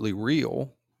absolutely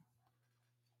real.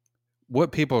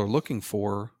 What people are looking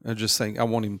for, I just think, I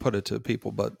won't even put it to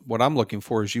people, but what I'm looking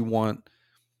for is you want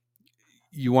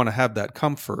to have that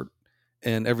comfort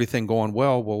and everything going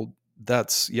well. Well,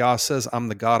 that's Yah says, I'm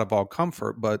the God of all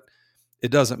comfort, but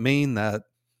it doesn't mean that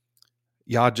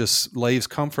Yah just lays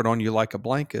comfort on you like a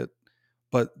blanket,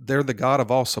 but they're the God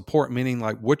of all support, meaning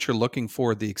like what you're looking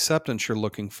for, the acceptance you're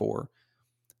looking for,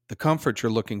 the comfort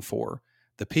you're looking for,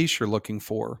 the peace you're looking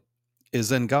for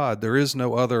is in God. There is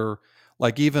no other,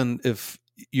 like even if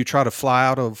you try to fly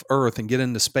out of Earth and get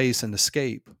into space and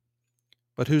escape,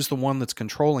 but who's the one that's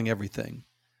controlling everything?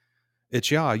 It's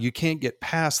Yah. You can't get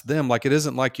past them. Like it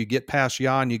isn't like you get past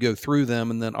Yah and you go through them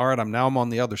and then, all right, I'm on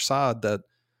the other side. That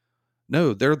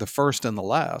no, they're the first and the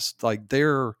last. Like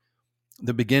they're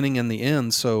the beginning and the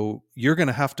end. So you're going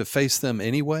to have to face them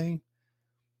anyway.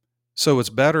 So it's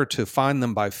better to find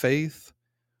them by faith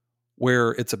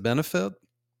where it's a benefit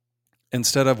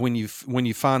instead of when you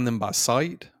find them by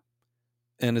sight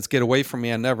and it's get away from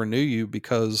me. I never knew you,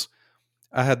 because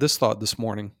I had this thought this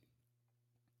morning,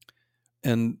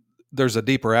 and there's a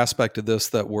deeper aspect of this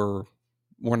that we're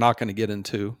not going to get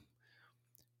into,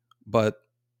 but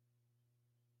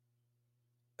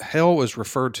hell is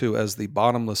referred to as the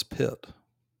bottomless pit.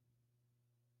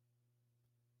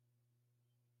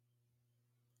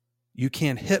 You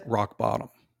can't hit rock bottom.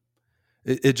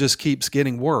 It just keeps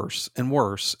getting worse and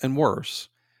worse and worse.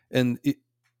 And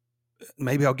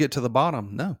maybe I'll get to the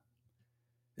bottom. No,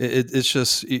 it's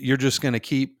just, you're just going to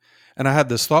keep. And I had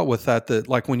this thought with that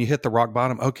like when you hit the rock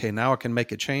bottom, okay, now I can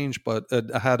make a change. But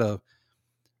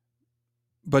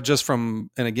but just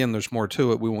from, and again, there's more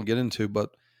to it we won't get into,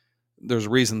 but there's a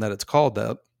reason that it's called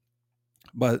that.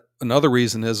 But another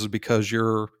reason is because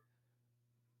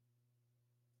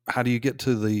how do you get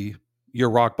to your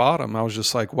rock bottom? I was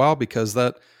just like, wow, because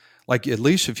that, like, at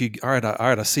least if you, all right,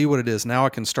 I see what it is. Now I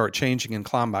can start changing and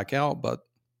climb back out. But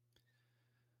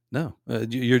no,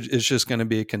 it's just going to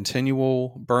be a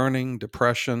continual burning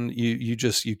depression.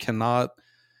 You cannot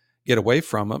get away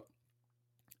from it.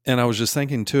 And I was just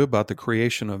thinking too about the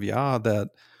creation of Yah, that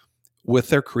with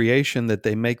their creation, that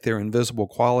they make their invisible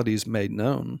qualities made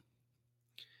known.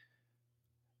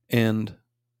 And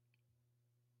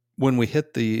when we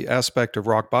hit the aspect of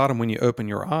rock bottom, when you open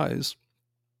your eyes,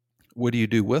 what do you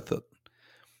do with it?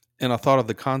 And I thought of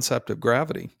the concept of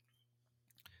gravity.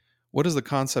 What is the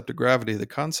concept of gravity? The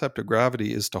concept of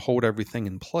gravity is to hold everything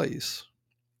in place.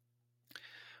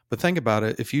 But think about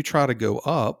it. If you try to go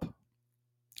up,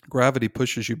 gravity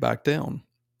pushes you back down.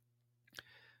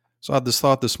 So I had this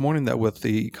thought this morning that with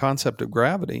the concept of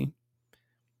gravity,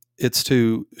 it's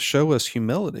to show us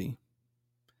humility,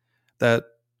 that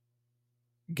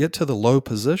get to the low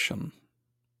position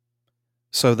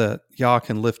so that Yah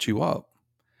can lift you up.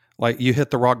 Like you hit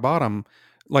the rock bottom,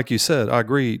 like you said, I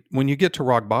agree. When you get to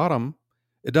rock bottom,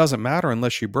 it doesn't matter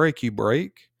unless you break.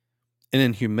 And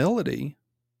in humility,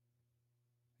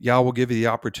 Yah will give you the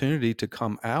opportunity to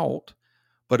come out.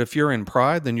 But if you're in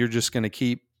pride, then you're just going to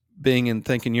keep being and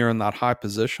thinking you're in that high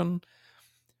position.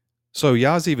 So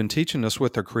Yah's even teaching us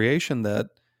with their creation that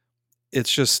it's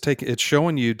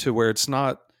showing you to where it's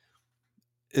not,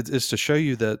 it's to show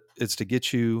you that it's to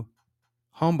get you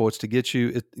humble. It's to get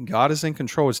you, God is in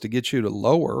control. It's to get you to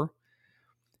lower.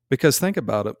 Because think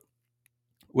about it,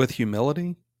 with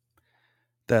humility,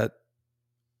 that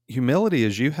humility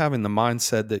is you having the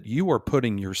mindset that you are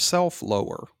putting yourself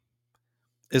lower.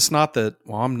 It's not that,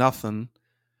 well, I'm nothing.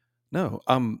 No,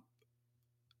 I'm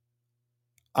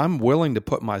willing to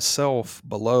put myself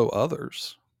below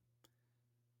others.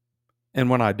 And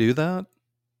when I do that,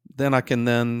 then I can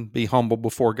then be humble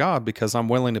before God, because I'm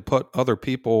willing to put other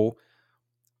people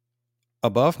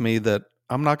above me, that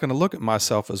I'm not going to look at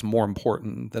myself as more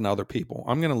important than other people.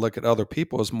 I'm going to look at other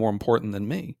people as more important than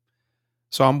me.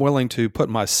 So I'm willing to put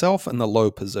myself in the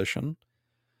low position.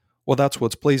 Well, that's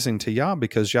what's pleasing to Yah,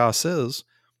 because Yah says,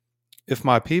 if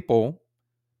my people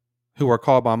who are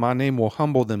called by my name will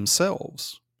humble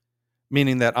themselves,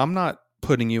 meaning that I'm not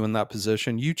putting you in that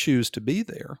position. You choose to be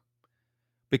there.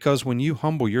 Because when you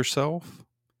humble yourself,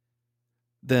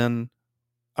 then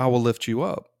I will lift you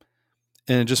up.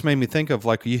 And it just made me think of,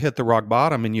 like, you hit the rock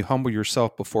bottom and you humble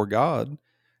yourself before God,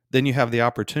 then you have the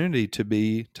opportunity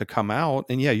to come out.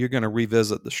 And yeah, you're going to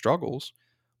revisit the struggles,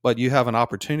 but you have an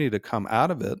opportunity to come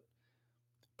out of it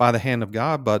by the hand of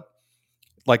God. But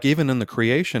like even in the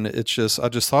creation, it's just, I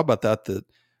just thought about that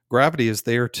gravity is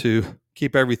there to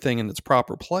keep everything in its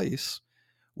proper place,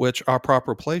 which our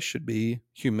proper place should be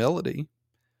humility,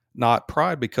 not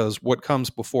pride, because what comes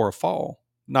before a fall?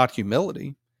 Not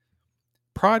humility.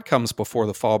 Pride comes before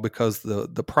the fall, because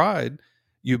the pride,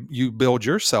 you build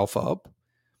yourself up,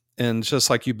 and just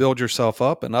like you build yourself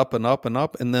up and up and up and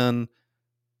up, and then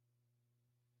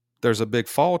there's a big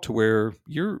fall to where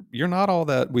you're not all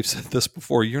that. We've said this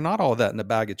before, you're not all that in a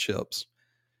bag of chips.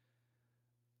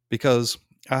 Because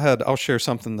I'll share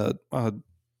something that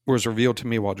was revealed to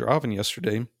me while driving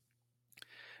yesterday.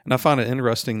 And I find it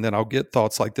interesting that I'll get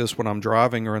thoughts like this when I'm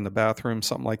driving or in the bathroom,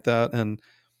 something like that. And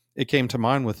it came to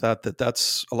mind with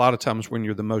that's a lot of times when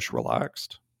you're the most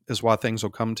relaxed is why things will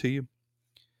come to you.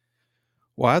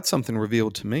 Well, I had something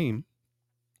revealed to me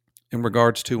in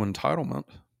regards to entitlement,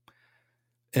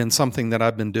 and something that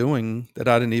I've been doing that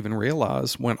I didn't even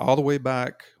realize went all the way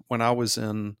back when I was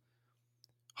in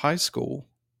high school.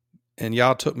 And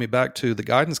y'all took me back to the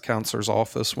guidance counselor's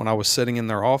office when I was sitting in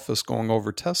their office going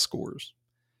over test scores.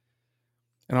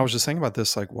 And I was just thinking about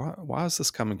this, like, why is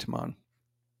this coming to mind?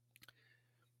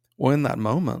 Well, in that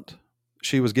moment,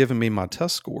 she was giving me my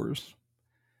test scores,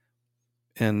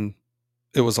 and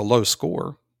it was a low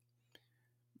score.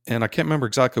 And I can't remember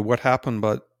exactly what happened,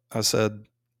 but I said,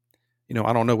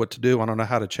 I don't know what to do. I don't know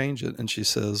how to change it. And she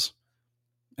says,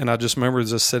 and I just remember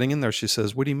just sitting in there, she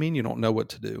says, "What do you mean you don't know what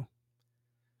to do?"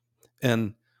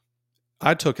 And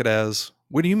I took it as,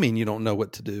 "What do you mean you don't know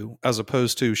what to do?" As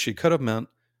opposed to, she could have meant,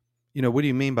 "What do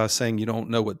you mean by saying you don't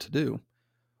know what to do?"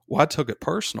 Well, I took it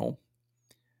personal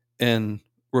and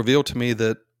revealed to me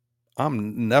that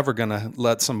I'm never going to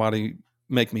let somebody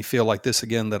make me feel like this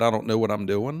again, that I don't know what I'm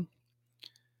doing.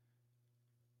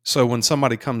 So when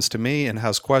somebody comes to me and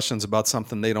has questions about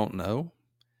something they don't know,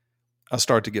 I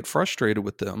start to get frustrated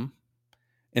with them.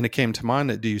 And it came to mind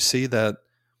that, do you see that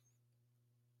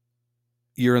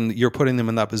you're putting them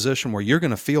in that position where you're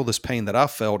going to feel this pain that I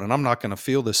felt, and I'm not going to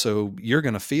feel this, so you're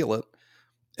going to feel it,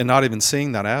 and not even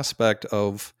seeing that aspect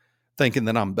of thinking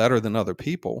that I'm better than other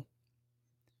people.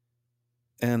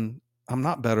 And I'm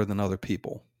not better than other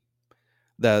people.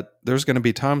 That there's going to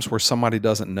be times where somebody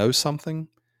doesn't know something,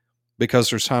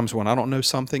 because there's times when I don't know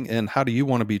something. And how do you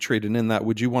want to be treated in that?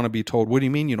 Would you want to be told, "What do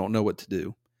you mean you don't know what to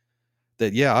do?"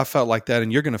 That, yeah, I felt like that,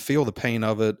 and you're going to feel the pain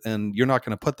of it, and you're not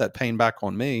going to put that pain back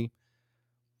on me.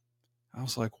 I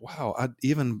was like, wow,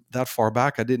 even that far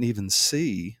back, I didn't even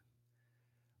see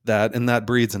that. And that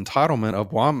breeds entitlement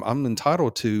of, well, I'm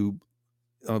entitled to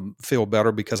feel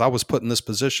better because I was put in this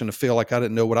position to feel like I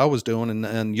didn't know what I was doing,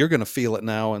 and you're going to feel it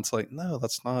now. And it's like, no,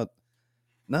 that's not,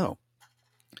 no.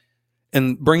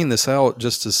 And bringing this out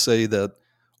just to say that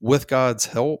with God's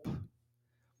help,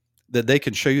 that they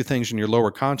can show you things in your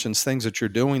lower conscience, things that you're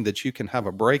doing that you can have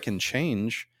a break and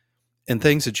change, and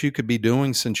things that you could be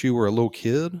doing since you were a little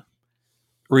kid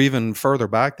or even further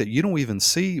back that you don't even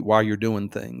see why you're doing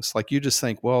things. Like, you just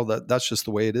think, well, that's just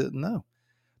the way it is. No,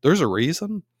 there's a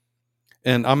reason.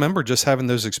 And I remember just having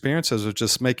those experiences of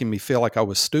just making me feel like I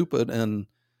was stupid. And,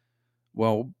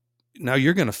 well, now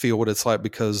you're going to feel what it's like,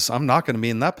 because I'm not going to be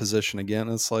in that position again.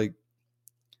 And it's like,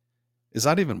 is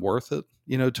that even worth it?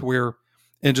 To where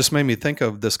it just made me think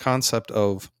of this concept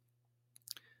of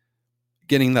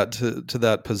getting that to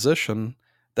that position,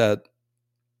 that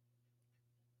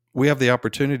we have the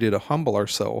opportunity to humble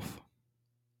ourselves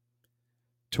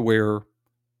to where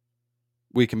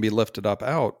we can be lifted up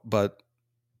out, but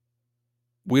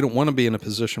we don't want to be in a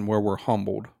position where we're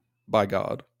humbled by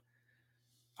God.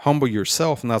 Humble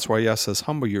yourself, and that's why Yes says,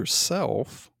 humble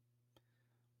yourself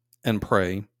and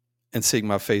pray and seek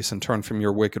my face and turn from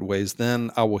your wicked ways.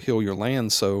 Then I will heal your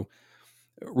land. So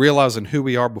realizing who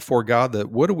we are before God,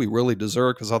 that what do we really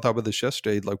deserve? Because I thought about this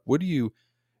yesterday, like, what do you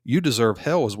deserve?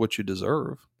 Hell is what you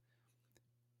deserve.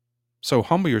 So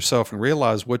humble yourself and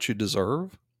realize what you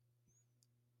deserve,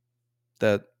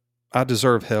 that I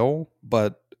deserve hell,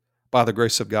 but by the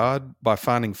grace of God, by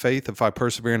finding faith, if I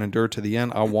persevere and endure to the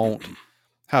end, I won't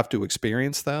have to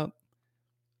experience that,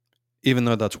 even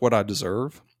though that's what I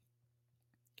deserve.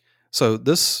 So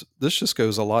this just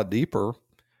goes a lot deeper,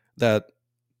 that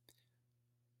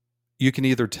you can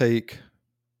either take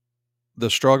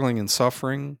the struggling and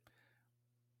suffering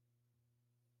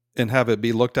and have it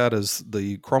be looked at as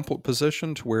the crumpled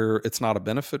position to where it's not a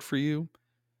benefit for you,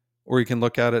 or you can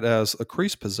look at it as a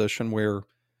creased position where,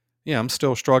 yeah, I'm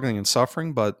still struggling and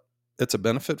suffering, but it's a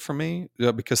benefit for me.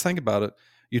 Because think about it.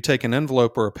 You take an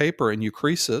envelope or a paper and you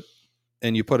crease it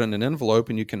and you put it in an envelope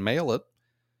and you can mail it,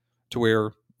 to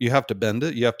where you have to bend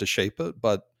it, you have to shape it.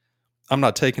 But I'm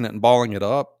not taking it and balling it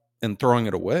up and throwing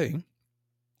it away.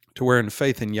 To where in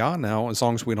faith in Yah now, as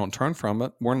long as we don't turn from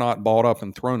it, we're not balled up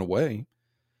and thrown away.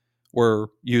 We're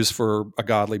used for a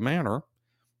godly manner.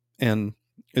 And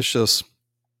it's just,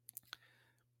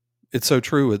 it's so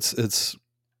true.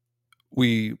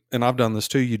 And I've done this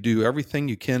too. You do everything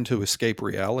you can to escape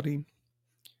reality.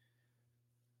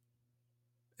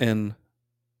 And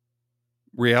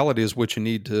reality is what you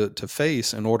need to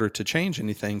face in order to change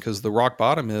anything. Because the rock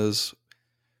bottom is,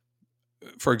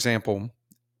 for example,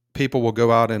 people will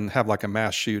go out and have like a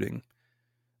mass shooting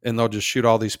and they'll just shoot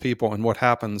all these people. And what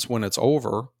happens when it's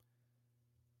over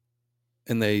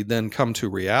and they then come to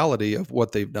reality of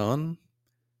what they've done?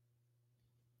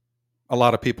 A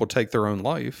lot of people take their own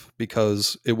life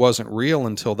because it wasn't real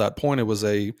until that point. It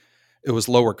was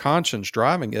lower conscience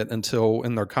driving it until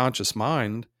in their conscious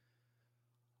mind,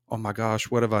 oh my gosh,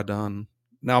 what have I done?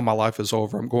 Now my life is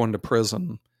over. I'm going to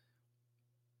prison.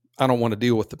 I don't want to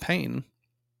deal with the pain.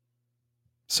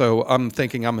 So I'm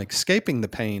thinking I'm escaping the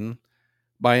pain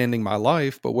by ending my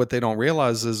life. But what they don't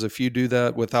realize is if you do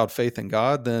that without faith in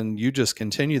God, then you just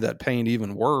continue that pain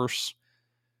even worse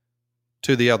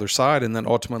to the other side and then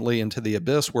ultimately into the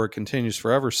abyss where it continues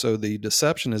forever. So the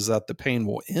deception is that the pain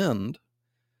will end.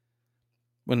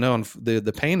 When no,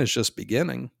 the pain is just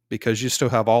beginning because you still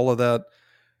have all of that.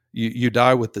 You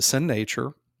die with the sin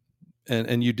nature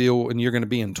and you deal and you're going to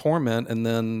be in torment, and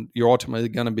then you're ultimately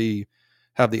going to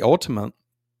have the ultimate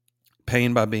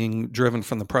pain by being driven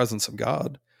from the presence of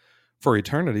God for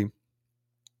eternity.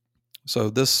 So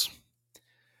this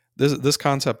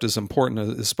concept is important,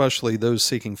 especially those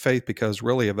seeking faith, because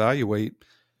really evaluate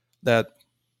that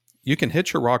you can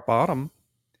hit your rock bottom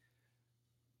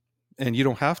and you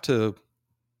don't have to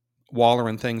waller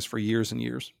in things for years and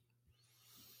years.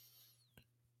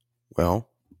 Well,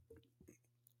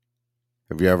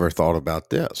 have you ever thought about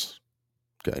this?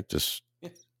 Okay, just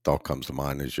thought comes to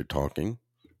mind as you're talking.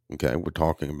 Okay, we're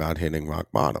talking about hitting rock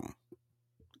bottom.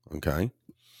 Okay.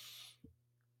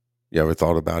 You ever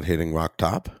thought about hitting rock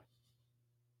top?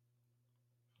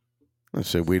 I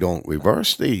said we don't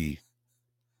reverse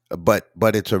but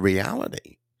it's a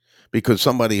reality because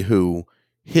somebody who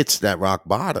hits that rock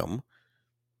bottom,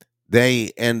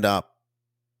 they end up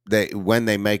when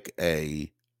they make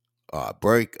a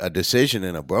decision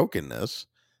in a brokenness,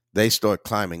 they start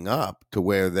climbing up to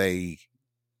where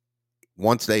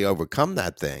once they overcome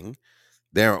that thing,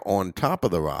 they're on top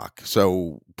of the rock.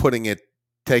 So taking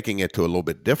it to a little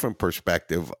bit different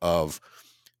perspective of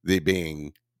the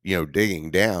being,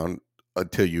 digging down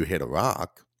until you hit a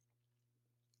rock.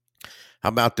 How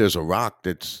about there's a rock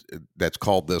that's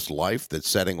called this life that's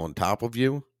setting on top of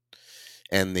you,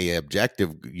 and the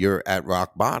objective, you're at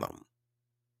rock bottom,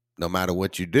 no matter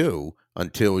what you do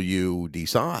until you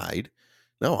decide,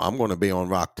 no, I'm going to be on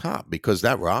rock top because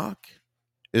that rock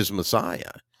is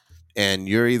Messiah, and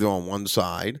you're either on one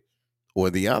side or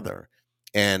the other.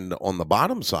 And on the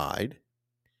bottom side,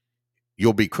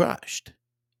 you'll be crushed.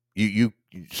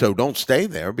 So don't stay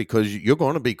there because you're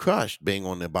going to be crushed being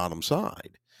on the bottom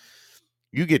side.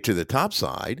 You get to the top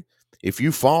side, if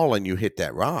you fall and you hit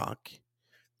that rock,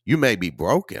 you may be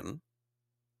broken,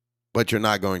 but you're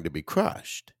not going to be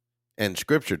crushed. And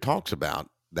Scripture talks about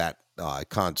that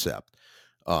concept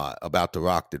about the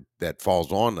rock that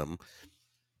falls on them.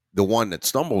 The one that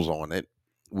stumbles on it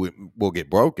will get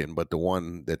broken, but the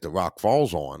one that the rock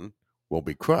falls on will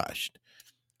be crushed.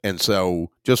 And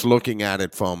so just looking at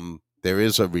it there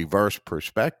is a reverse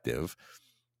perspective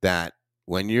that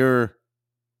when you're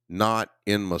not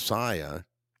in Messiah,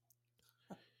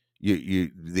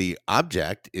 the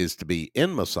object is to be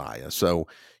in Messiah. So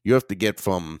you have to get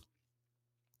from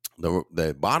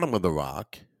the bottom of the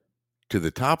rock to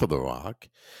the top of the rock.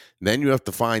 Then you have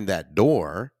to find that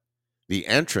door, the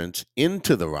entrance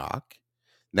into the rock.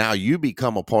 Now you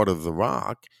become a part of the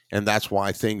rock, and that's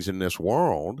why things in this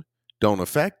world don't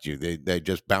affect you. They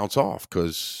just bounce off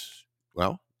because,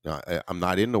 well, I'm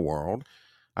not in the world.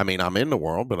 I mean, I'm in the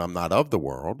world, but I'm not of the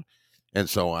world. And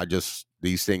so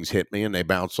these things hit me and they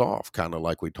bounce off, kind of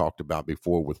like we talked about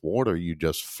before with water. You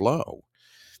just flow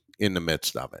in the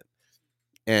midst of it.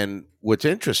 And what's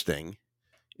interesting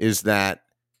is that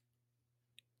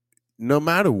no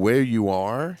matter where you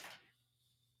are,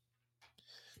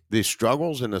 the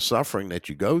struggles and the suffering that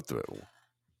you go through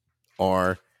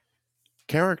are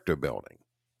character building.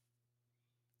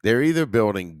 They're either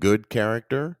building good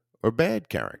character or bad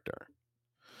character.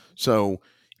 So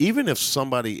even if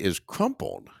somebody is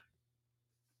crumpled,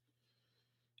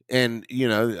 and,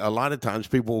 a lot of times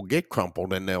people will get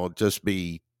crumpled and they'll just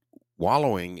be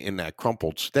wallowing in that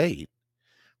crumpled state.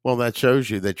 Well, that shows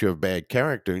you that you have bad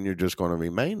character and you're just going to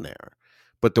remain there.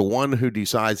 But the one who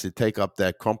decides to take up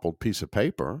that crumpled piece of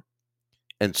paper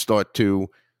and start to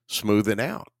smooth it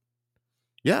out,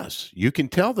 yes, you can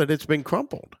tell that it's been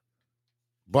crumpled.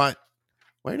 But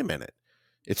wait a minute,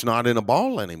 it's not in a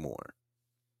ball anymore.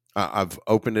 I've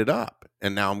opened it up,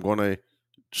 and now I'm going to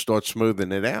start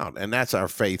smoothing it out. And that's our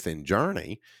faith in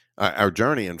journey. Our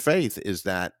journey in faith is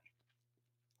that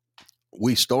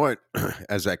we start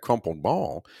as that crumpled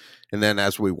ball, and then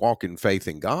as we walk in faith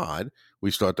in God, we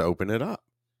start to open it up,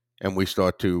 and we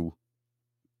start to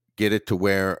get it to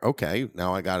where, okay,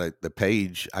 now I got the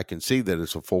page. I can see that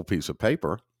it's a full piece of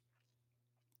paper,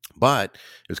 but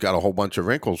it's got a whole bunch of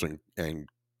wrinkles and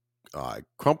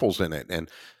crumples in it, and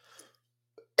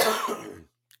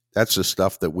that's the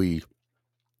stuff that we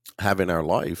have in our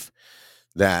life,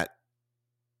 that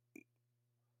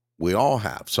we all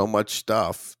have so much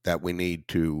stuff that we need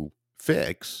to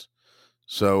fix.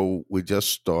 So we just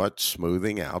start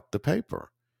smoothing out the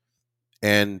paper.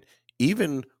 And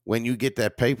even when you get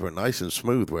that paper nice and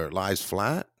smooth where it lies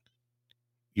flat,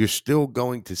 you're still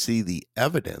going to see the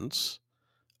evidence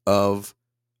of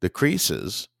the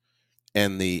creases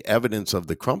and the evidence of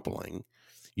the crumpling.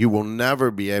 You will never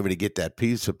be able to get that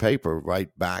piece of paper right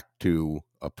back to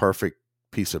a perfect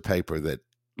piece of paper that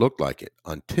looked like it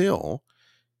until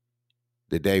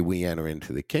the day we enter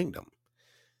into the kingdom.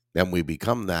 Then we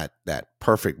become that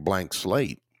perfect blank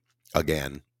slate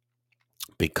again,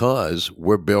 because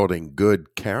we're building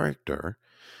good character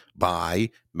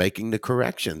by making the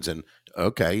corrections. And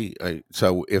okay,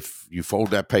 so if you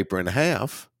fold that paper in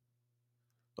half,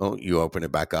 well, you open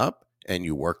it back up and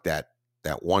you work that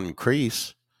one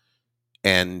crease,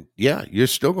 and yeah, you're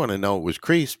still going to know it was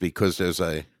creased because there's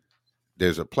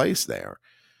a place there,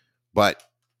 but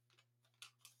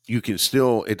you can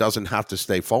still, it doesn't have to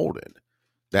stay folded.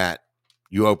 That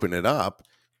you open it up,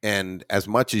 and as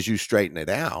much as you straighten it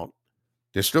out,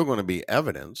 there's still going to be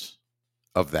evidence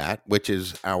of that, which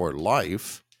is our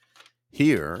life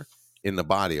here in the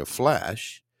body of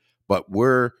flesh. But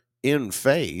we're in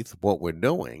faith. What we're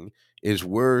doing is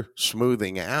we're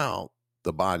smoothing out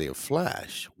the body of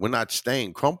flesh. We're not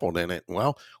staying crumpled in it.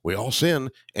 Well, we all sin,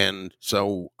 and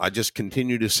so I just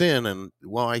continue to sin, and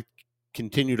well, I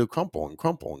continue to crumple and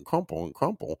crumple and crumple and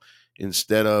crumple,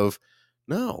 instead of,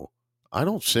 no, I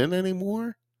don't sin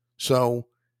anymore. So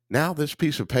now this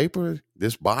piece of paper,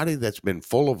 this body that's been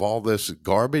full of all this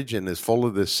garbage and is full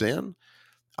of this sin,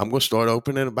 I'm going to start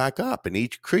opening it back up, and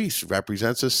each crease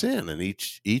represents a sin in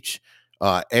each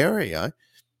area.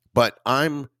 But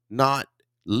I'm not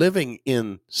living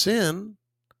in sin.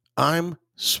 I'm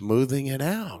smoothing it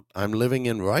out. I'm living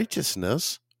in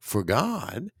righteousness for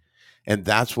God, and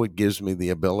that's what gives me the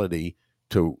ability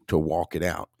to walk it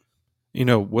out.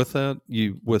 With that,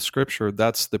 with scripture,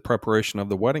 that's the preparation of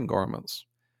the wedding garments,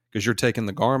 because you're taking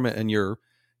the garment and you're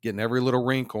getting every little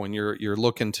wrinkle, and you're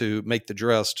looking to make the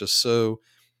dress just so.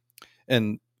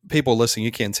 And people listening,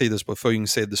 you can't see this, but before you can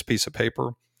see this piece of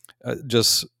paper,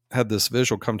 just had this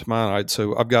visual come to mind. All right,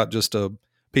 so I've got just a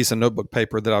piece of notebook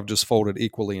paper that I've just folded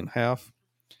equally in half.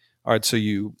 All right, so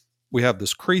we have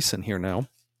this crease in here now,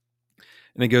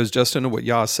 and it goes just into what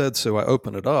Yah said. So I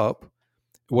open it up.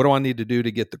 What do I need to do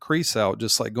to get the crease out?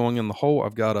 Just like going in the hole,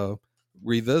 I've got to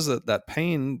revisit that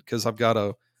pain, because I've got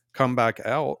to come back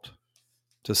out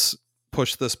to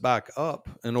push this back up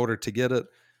in order to get it.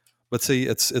 But see,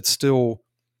 it's still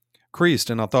creased.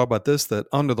 And I thought about this, that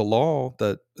under the law,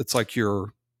 that it's like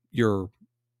you're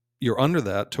under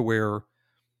that, to where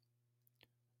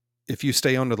if you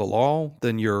stay under the law,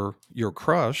 then you're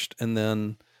crushed, and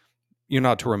then you're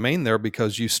not to remain there,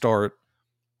 because you start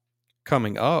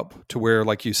coming up to where,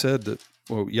 like you said, that,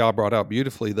 well, Yah brought out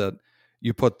beautifully, that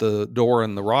you put the door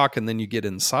in the rock, and then you get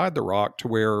inside the rock, to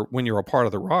where when you're a part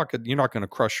of the rock, you're not going to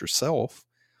crush yourself.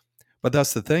 But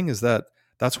that's the thing, is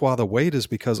that's why the weight is,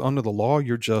 because under the law,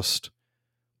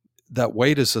 that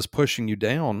weight is just pushing you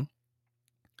down.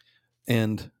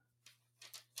 And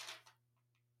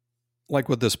like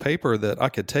with this paper, that I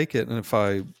could take it, and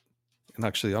and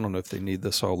actually, I don't know if they need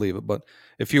this, so I'll leave it. But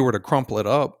if you were to crumple it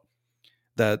up,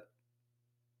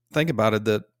 think about it,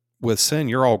 that with sin,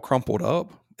 you're all crumpled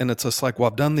up. And it's just like, well,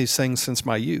 I've done these things since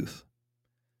my youth.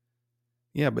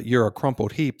 Yeah, but you're a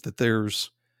crumpled heap,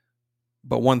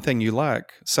 but one thing you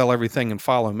lack: sell everything and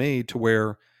follow me, to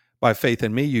where by faith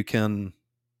in me, you can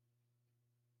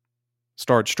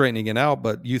start straightening it out.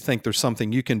 But you think there's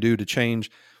something you can do to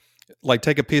change, like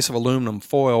take a piece of aluminum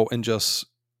foil and just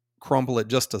crumple it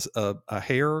just a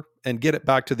hair and get it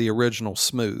back to the original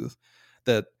smooth.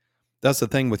 That's the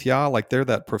thing with Yah, like they're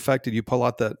that perfected. You pull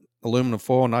out that aluminum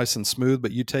foil nice and smooth,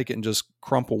 but you take it and just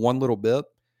crumple one little bit,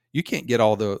 you can't get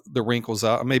all the wrinkles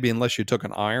out, maybe unless you took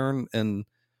an iron and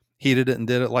heated it and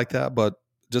did it like that. But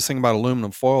just think about aluminum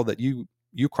foil that you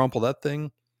crumple that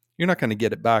thing, you're not going to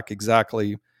get it back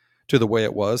exactly to the way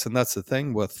it was. And that's the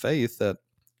thing with faith, that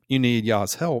you need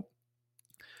Yah's help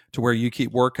to where you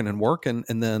keep working and working.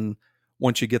 And then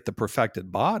once you get the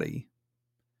perfected body,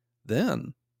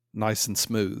 then nice and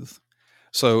smooth.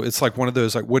 So it's like one of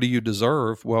those, like, what do you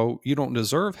deserve? Well, you don't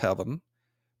deserve heaven,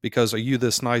 because are you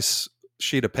this nice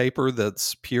sheet of paper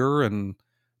that's pure? And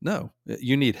no,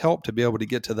 you need help to be able to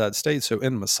get to that state. So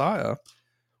in Messiah,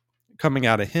 coming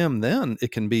out of him, then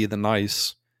it can be the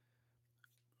nice,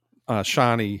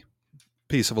 shiny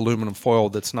piece of aluminum foil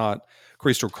that's not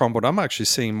creased or crumbled. I'm actually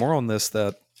seeing more on this,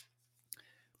 that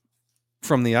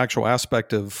from the actual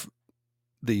aspect of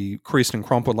the creased and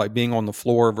crumpled, like being on the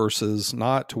floor versus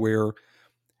not, to where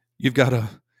you've got to,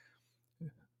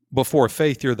 before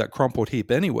faith, you're that crumpled heap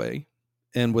anyway.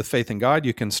 And with faith in God,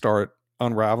 you can start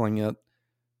unraveling it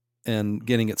and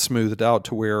getting it smoothed out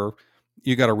to where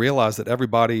you got to realize that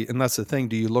everybody, and that's the thing,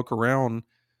 do you look around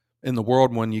in the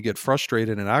world when you get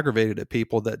frustrated and aggravated at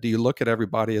people, that do you look at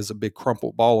everybody as a big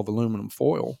crumpled ball of aluminum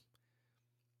foil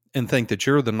and think that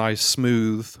you're the nice,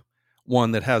 smooth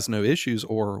one that has no issues?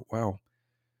 Or, wow,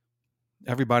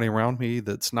 everybody around me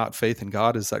that's not faith in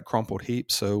God is that crumpled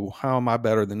heap. So how am I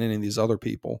better than any of these other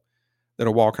people that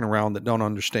are walking around that don't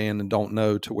understand and don't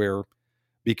know? To where,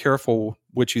 be careful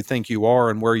what you think you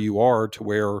are and where you are, to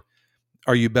where,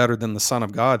 are you better than the Son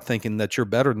of God, thinking that you're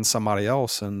better than somebody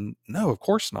else? And no, of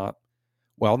course not.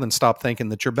 Well, then stop thinking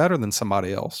that you're better than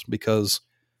somebody else, because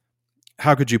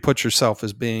how could you put yourself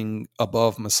as being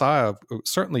above Messiah?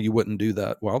 Certainly you wouldn't do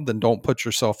that. Well, then don't put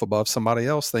yourself above somebody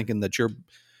else thinking that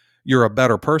you're a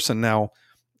better person. Now,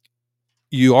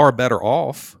 you are better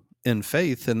off in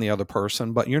faith than the other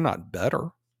person, but you're not better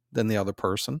than the other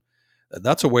person.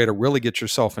 That's a way to really get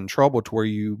yourself in trouble, to where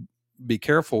you be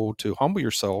careful to humble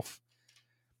yourself,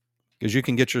 because you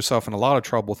can get yourself in a lot of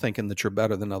trouble thinking that you're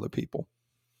better than other people.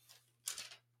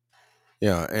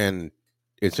 Yeah, and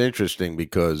it's interesting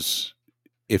because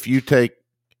if you take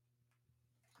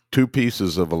two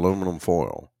pieces of aluminum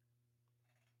foil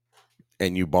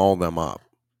and you ball them up,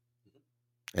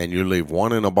 and you leave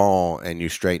one in a ball and you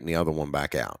straighten the other one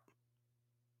back out,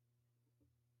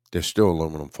 they're still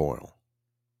aluminum foil.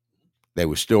 They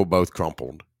were still both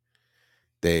crumpled.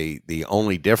 The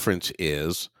only difference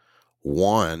is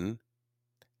one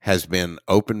has been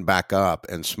opened back up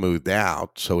and smoothed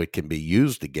out so it can be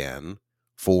used again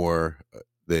for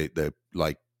the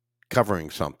like covering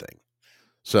something.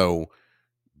 So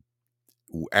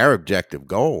our objective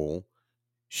goal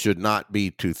should not be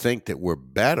to think that we're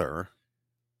better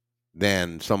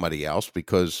than somebody else,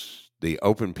 because the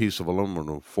open piece of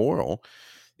aluminum foil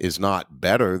is not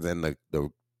better than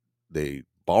the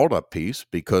balled up piece,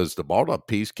 because the balled up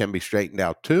piece can be straightened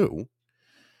out too.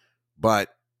 But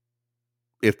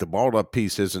if the balled up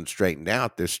piece isn't straightened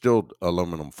out, there's still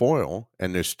aluminum foil,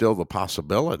 and there's still the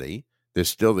possibility, there's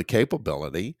still the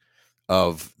capability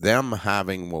of them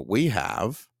having what we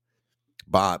have.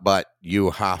 But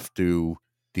you have to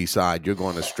decide you're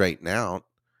going to straighten out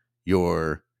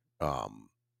your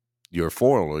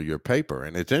foil or your paper.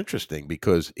 And it's interesting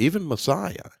because even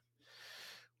Messiah,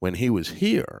 when he was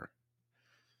here,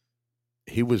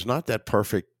 he was not that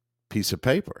perfect piece of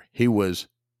paper. He was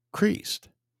creased.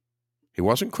 He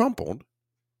wasn't crumpled.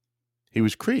 He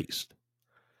was creased.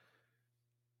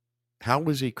 How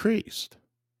was he creased?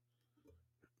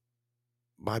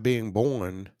 By being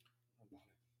born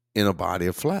in a body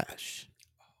of flesh.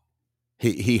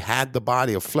 He had the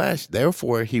body of flesh,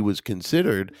 therefore he was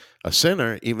considered a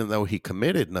sinner, even though he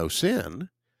committed no sin.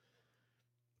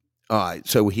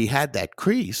 So he had that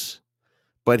crease,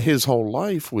 but his whole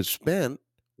life was spent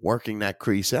working that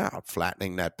crease out,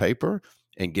 flattening that paper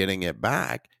and getting it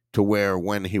back to where,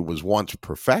 when he was once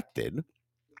perfected,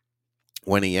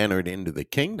 when he entered into the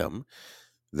kingdom,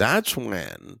 that's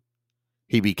when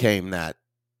he became that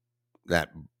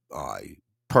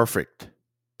perfect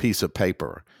piece of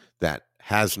paper that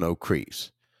has no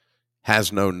crease,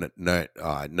 has no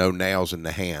nails in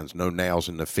the hands, no nails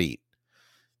in the feet.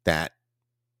 That,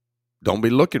 don't be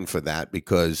looking for that,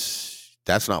 because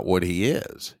that's not what he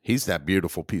is. He's that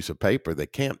beautiful piece of paper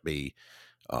that can't be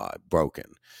broken.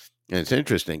 And it's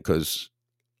interesting because,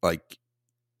 like,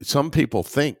 some people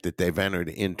think that they've entered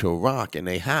into a rock, and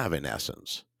they have in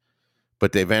essence,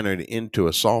 but they've entered into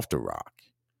a softer rock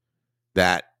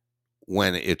that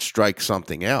when it strikes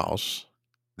something else,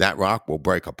 that rock will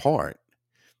break apart.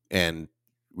 And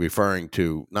referring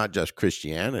to not just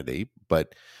Christianity,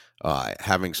 but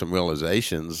having some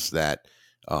realizations that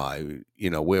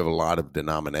We have a lot of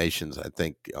denominations. I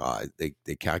think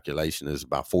the calculation is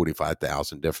about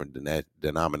 45,000 different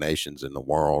denominations in the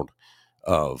world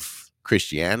of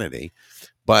Christianity.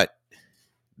 But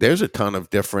there's a ton of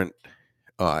different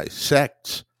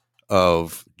sects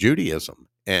of Judaism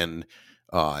and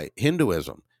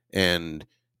Hinduism and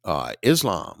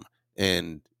Islam,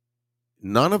 and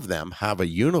none of them have a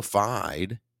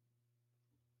unified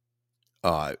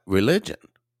religion.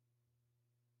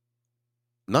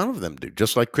 None of them do,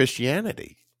 just like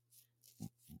Christianity.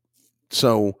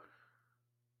 So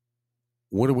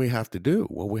what do we have to do?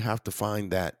 Well, we have to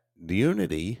find that the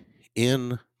unity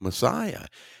in Messiah.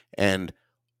 And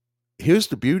here's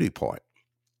the beauty part.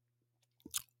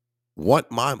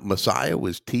 What my Messiah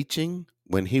was teaching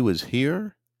when he was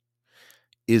here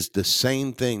is the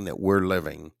same thing that we're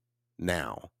living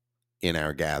now in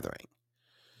our gathering.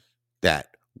 That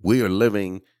we are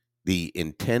living the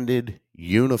intended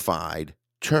unified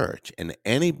church, and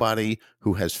anybody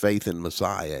who has faith in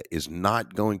Messiah is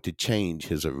not going to change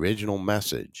his original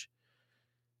message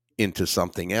into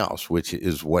something else, which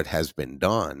is what has been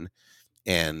done.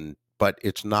 But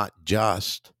it's not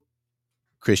just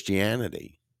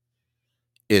Christianity.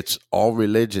 It's all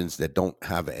religions that don't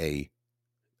have a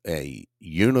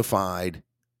unified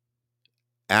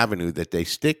avenue that they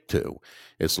stick to.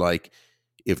 It's like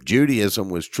if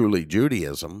Judaism was truly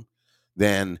Judaism,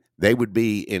 then they would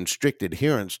be in strict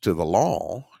adherence to the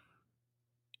law.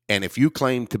 And if you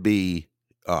claim to be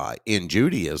in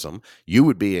Judaism, you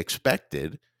would be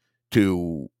expected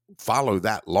to follow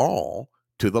that law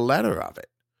to the letter of it,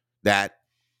 that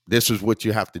this is what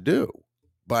you have to do.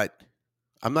 But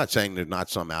I'm not saying there's not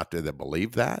some out there that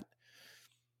believe that,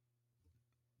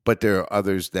 but there are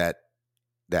others that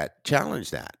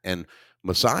challenge that. And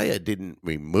Messiah didn't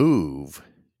remove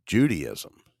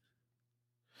Judaism.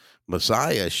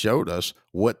 Messiah showed us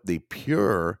what the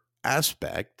pure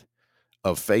aspect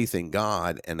of faith in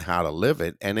God and how to live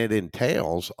it, and it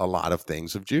entails a lot of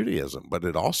things of Judaism, but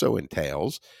it also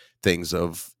entails things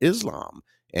of Islam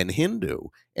and Hindu,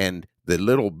 and the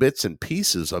little bits and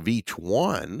pieces of each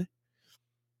one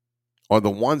are the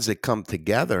ones that come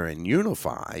together and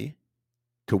unify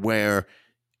to where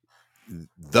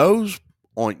those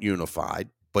aren't unified,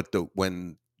 but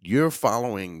when you're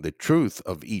following the truth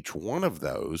of each one of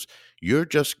those, you're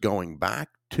just going back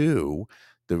to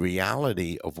the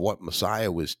reality of what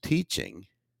Messiah was teaching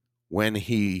when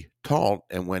he taught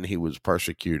and when he was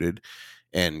persecuted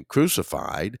and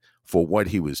crucified for what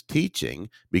he was teaching,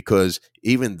 because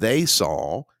even they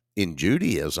saw in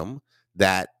Judaism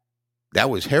that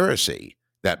was heresy,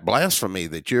 that blasphemy,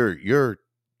 that you're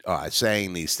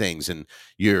saying these things, and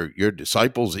your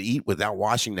disciples eat without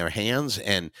washing their hands,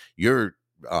 and you're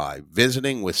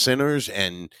visiting with sinners,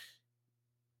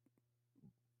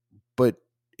 but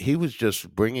he was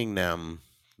just bringing them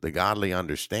the godly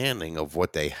understanding of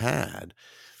what they had.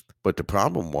 But the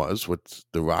problem was,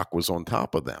 the rock was on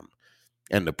top of them,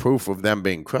 and the proof of them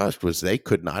being crushed was they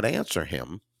could not answer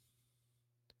him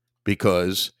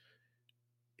because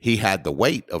he had the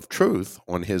weight of truth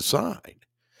on his side.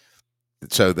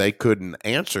 So they couldn't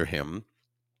answer him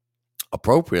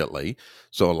appropriately.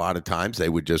 So a lot of times they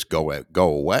would just go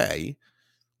away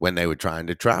when they were trying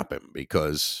to trap him,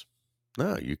 because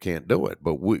no, you can't do it.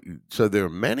 But so there are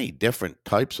many different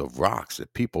types of rocks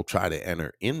that people try to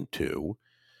enter into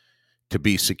to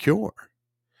be secure.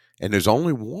 And there's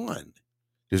only one.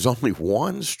 There's only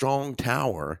one strong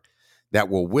tower that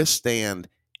will withstand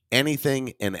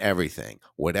anything and everything.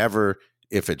 Whatever,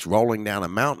 if it's rolling down a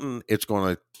mountain, it's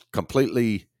going to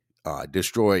completely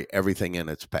destroy everything in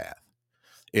its path.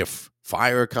 If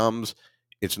fire comes,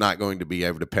 it's not going to be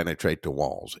able to penetrate the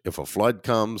walls. If a flood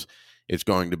comes, it's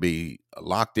going to be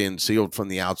locked in, sealed from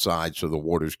the outside, so the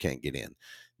waters can't get in.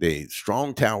 The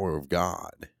strong tower of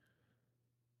God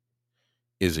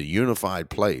is a unified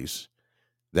place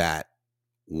that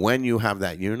when you have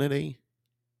that unity,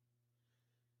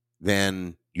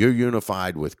 then you're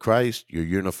unified with Christ, you're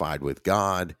unified with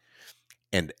God,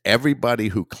 and everybody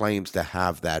who claims to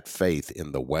have that faith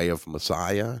in the way of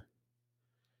Messiah,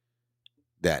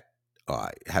 that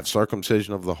have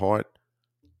circumcision of the heart,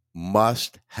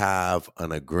 must have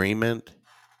an agreement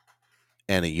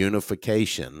and a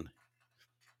unification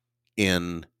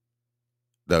in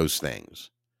those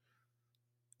things.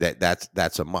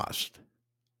 That's a must.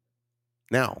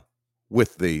 Now,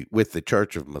 with the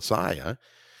Church of Messiah,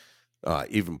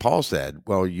 even Paul said,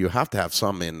 well, you have to have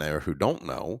some in there who don't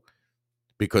know,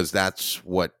 because that's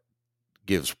what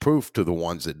gives proof to the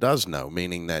ones that does know,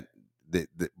 meaning that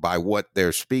by what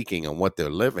they're speaking and what they're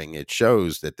living, it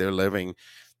shows that they're living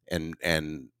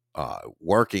and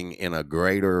working in a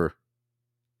greater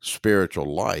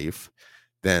spiritual life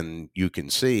than you can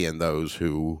see in those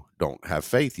who don't have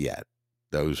faith yet,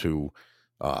 those who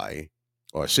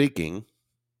are seeking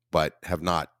but have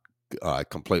not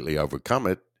completely overcome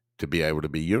it to be able to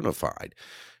be unified.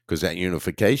 Because that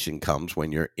unification comes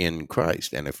when you're in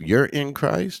Christ. And if you're in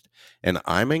Christ and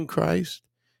I'm in Christ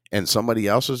and somebody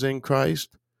else is in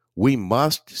Christ, we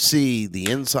must see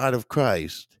the inside of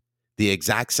Christ the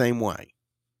exact same way.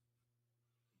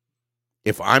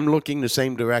 If I'm looking the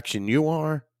same direction you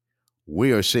are,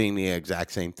 we are seeing the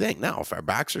exact same thing. Now, if our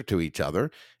backs are to each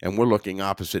other and we're looking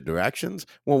opposite directions,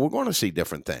 well, we're going to see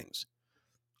different things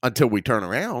until we turn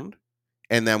around,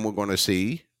 and then we're going to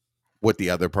see what the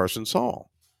other person saw.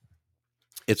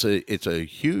 It's a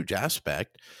huge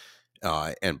aspect,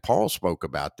 and Paul spoke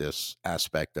about this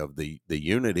aspect of the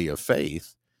unity of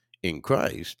faith in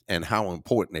Christ and how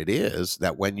important it is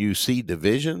that when you see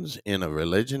divisions in a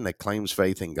religion that claims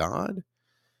faith in God,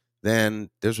 then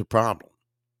there's a problem.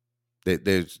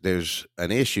 There's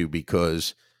an issue,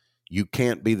 because you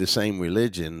can't be the same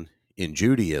religion in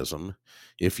Judaism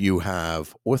if you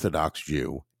have Orthodox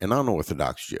Jew and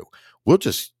unorthodox Jew. We'll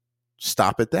just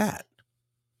stop at that,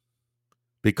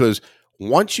 because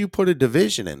once you put a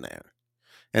division in there,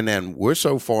 and then we're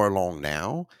so far along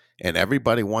now, and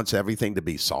everybody wants everything to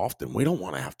be soft, and we don't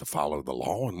want to have to follow the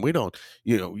law, and we don't,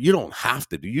 you don't have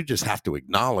to do, you just have to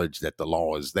acknowledge that the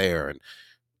law is there.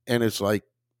 And it's like,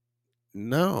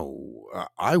 no,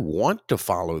 I want to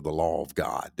follow the law of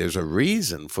God. There's a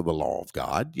reason for the law of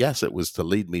God. Yes, it was to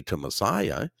lead me to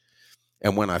Messiah.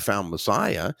 And when I found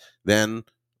Messiah, then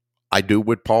I do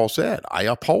what Paul said. I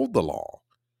uphold the law,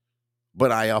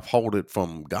 but I uphold it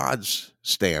from God's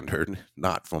standard,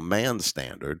 not from man's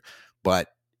standard. But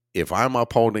if I'm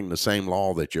upholding the same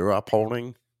law that you're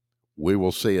upholding, we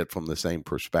will see it from the same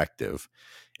perspective.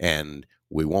 And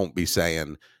we won't be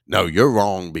saying, no, you're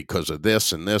wrong because of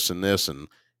this and this and this. And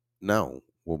no,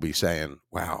 we'll be saying,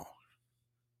 wow,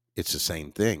 it's the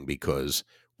same thing because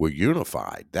we're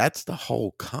unified. That's the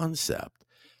whole concept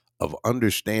of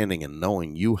understanding and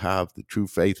knowing you have the true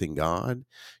faith in God.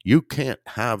 You can't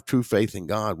have true faith in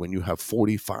God when you have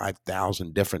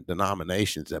 45,000 different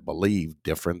denominations that believe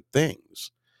different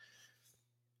things.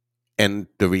 And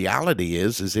the reality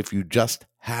is if you just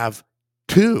have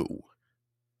two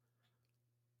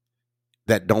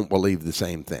that don't believe the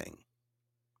same thing,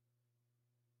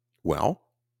 well,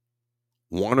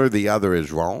 one or the other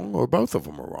is wrong, or both of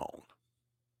them are wrong.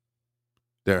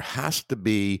 There has to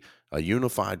be a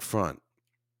unified front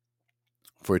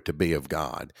for it to be of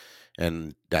God,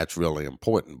 and that's really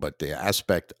important. But the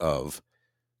aspect of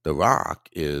the rock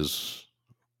is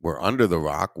we're under the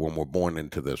rock when we're born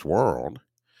into this world,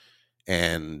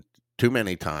 and too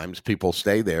many times people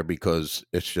stay there because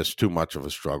it's just too much of a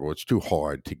struggle. It's too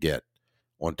hard to get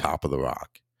on top of the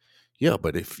rock. Yeah,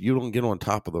 but if you don't get on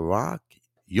top of the rock,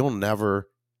 you'll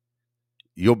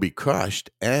be crushed,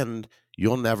 and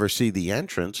you'll never see the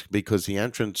entrance, because the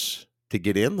entrance to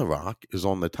get in the rock is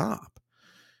on the top.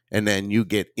 And then you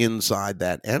get inside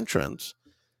that entrance,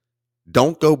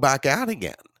 don't go back out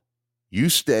again. You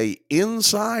stay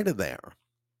inside of there.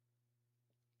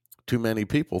 Too many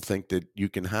people think that you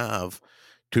can have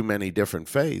too many different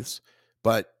faiths,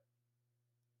 but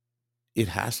it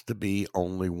has to be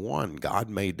only one. God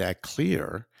made that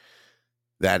clear,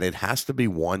 that it has to be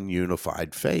one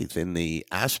unified faith. In the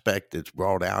aspect that's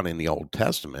brought out in the Old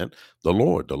Testament, the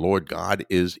Lord God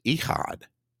is Echad,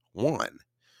 one.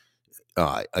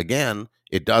 Again,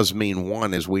 it does mean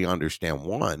one as we understand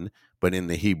one, but in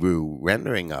the Hebrew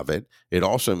rendering of it, it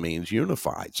also means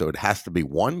unified. So it has to be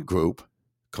one group,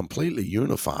 completely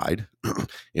unified,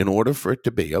 in order for it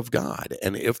to be of God.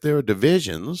 And if there are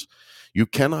divisions, you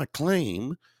cannot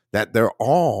claim that they're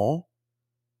all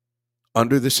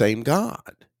under the same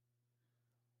God.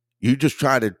 You just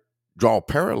try to draw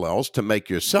parallels to make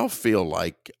yourself feel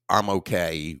like I'm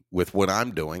okay with what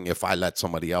I'm doing if I let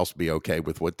somebody else be okay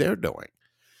with what they're doing.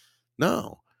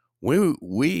 No,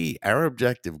 our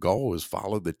objective goal is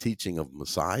follow the teaching of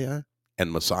Messiah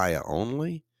and Messiah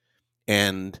only,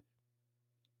 and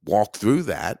walk through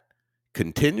that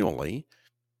continually.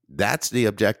 That's the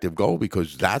objective goal,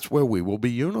 because that's where we will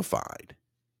be unified.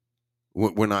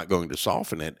 We're not going to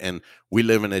soften it. And we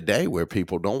live in a day where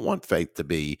people don't want faith to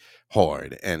be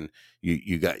hard, and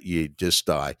you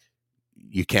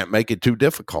can't make it too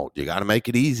difficult. You got to make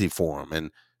it easy for them.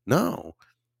 And no,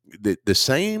 the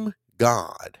same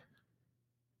God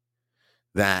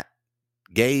that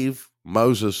gave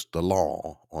Moses the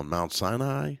law on Mount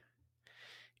Sinai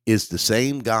is the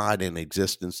same God in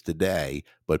existence today,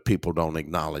 but people don't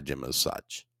acknowledge him as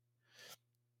such.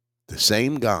 The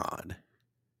same God,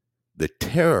 the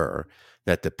terror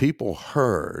that the people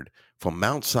heard from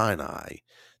Mount Sinai,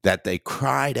 that they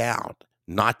cried out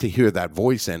not to hear that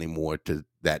voice anymore, to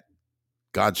that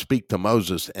God speak to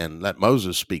Moses and let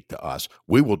Moses speak to us.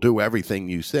 We will do everything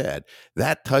you said.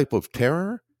 That type of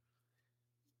terror,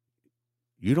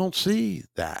 you don't see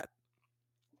that.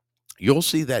 You'll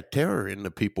see that terror in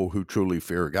the people who truly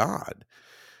fear God,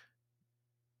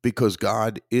 because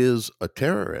God is a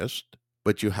terrorist,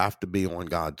 but you have to be on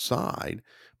God's side.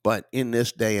 But in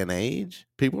this day and age,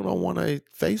 people don't want to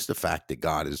face the fact that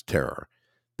God is terror,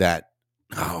 that,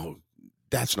 oh,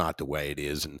 that's not the way it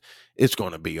is, and it's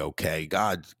going to be okay.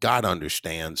 God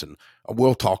understands, and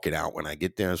we'll talk it out when I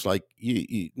get there. It's like,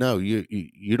 no,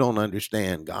 you don't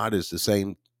understand. God is the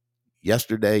same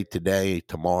yesterday, today,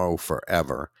 tomorrow,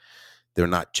 forever. They're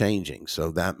not changing.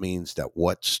 So that means that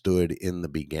what stood in the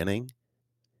beginning,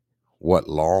 what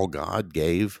law God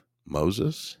gave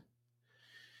Moses,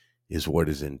 is what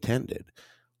is intended.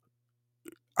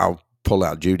 I'll pull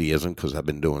out Judaism because I've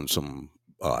been doing some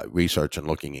research and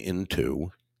looking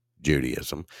into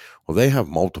Judaism. Well, they have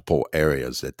multiple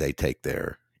areas that they take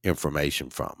their information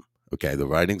from. Okay, the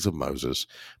writings of Moses,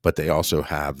 but they also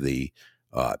have the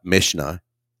Mishnah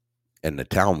and the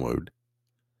Talmud.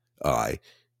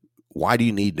 Why do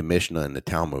you need the Mishnah and the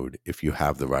Talmud if you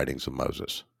have the writings of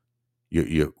Moses?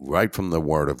 You right from the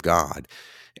Word of God.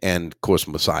 And of course,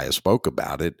 Messiah spoke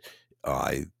about it,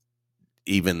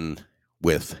 even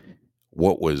with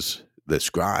what was the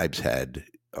scribes had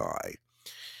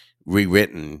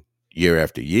rewritten year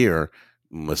after year.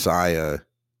 Messiah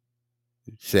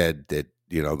said that,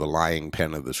 the lying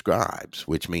pen of the scribes,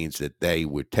 which means that they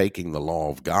were taking the law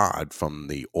of God from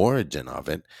the origin of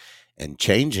it and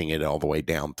changing it all the way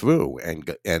down through.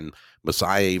 And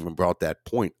Messiah even brought that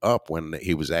point up when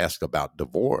he was asked about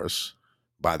divorce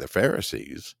by the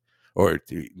Pharisees, or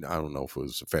I don't know if it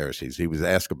was the Pharisees. He was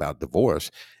asked about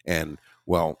divorce, and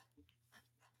well,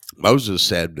 Moses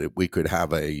said that we could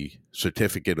have a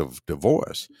certificate of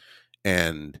divorce,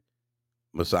 and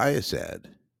Messiah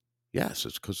said, yes,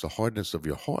 it's because the hardness of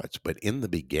your hearts. But in the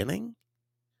beginning,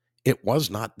 it was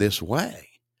not this way.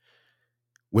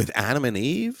 With Adam and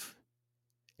Eve,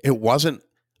 it wasn't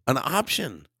an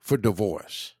option for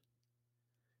divorce.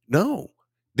 No,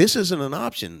 this isn't an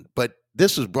option, but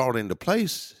this is brought into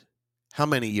place how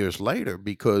many years later?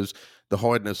 Because the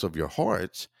hardness of your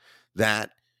hearts,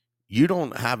 that you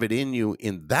don't have it in you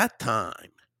in that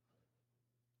time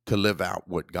to live out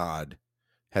what God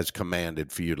has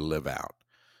commanded for you to live out.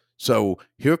 So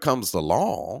here comes the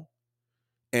law,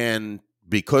 and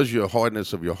because your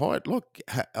hardness of your heart, look,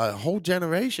 a whole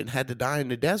generation had to die in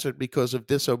the desert because of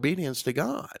disobedience to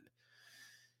God.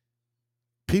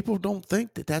 People don't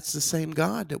think that that's the same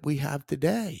God that we have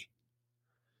today.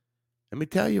 Let me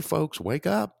tell you, folks, wake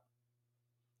up.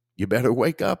 You better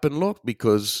wake up and look,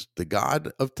 because the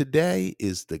God of today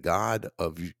is the God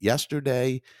of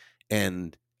yesterday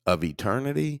and of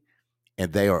eternity,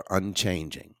 and they are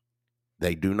unchanging.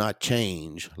 They do not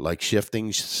change like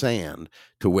shifting sand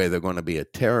to where they're going to be a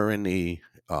terror in the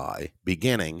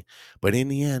beginning, but in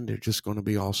the end, they're just going to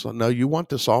be also. No, you want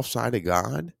the soft side of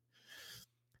God?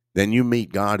 Then you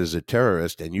meet God as a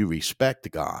terrorist and you respect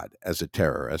God as a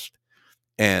terrorist,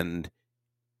 and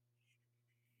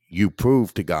you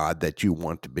prove to God that you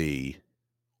want to be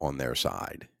on their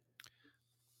side.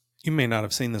 You may not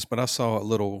have seen this, but I saw a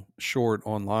little short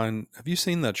online. Have you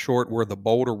seen that short where the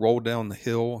boulder rolled down the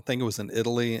hill? I think it was in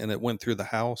Italy, and it went through the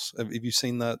house. Have you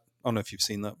seen that? I don't know if you've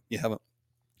seen that. You haven't.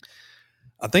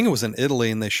 I think it was in Italy,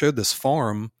 and they showed this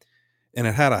farm, and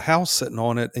it had a house sitting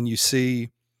on it, and you see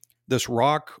this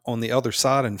rock on the other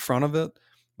side in front of it,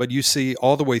 but you see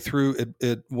all the way through it.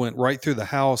 It went right through the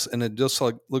house, and it just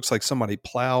like looks like somebody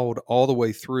plowed all the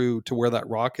way through to where that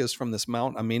rock is from this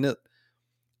mountain. I mean, it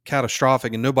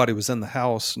catastrophic, and nobody was in the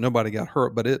house, nobody got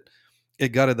hurt, but it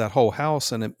gutted that whole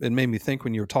house. And it made me think,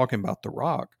 when you were talking about the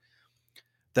rock,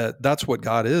 that's what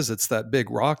God is. It's that big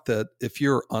rock that if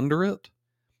you're under it,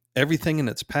 everything in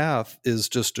its path is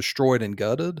just destroyed and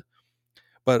gutted.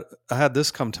 But I had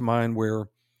this come to mind where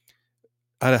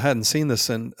I hadn't seen this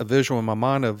in a visual in my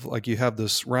mind of, like, you have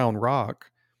this round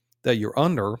rock that you're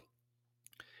under,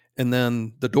 and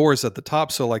then the door is at the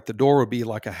top. So like the door would be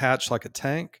like a hatch, like a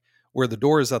tank, where the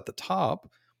door is at the top,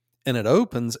 and it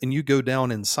opens and you go down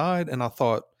inside. And I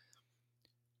thought,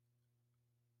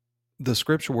 the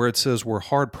scripture where it says we're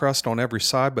hard pressed on every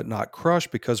side but not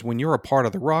crushed, because when you're a part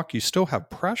of the rock, you still have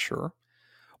pressure,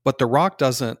 but the rock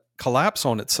doesn't collapse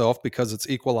on itself because it's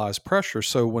equalized pressure.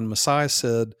 So when Messiah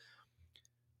said,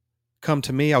 come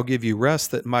to me, I'll give you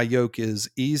rest, that my yoke is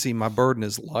easy, my burden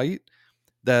is light,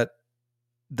 that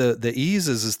the ease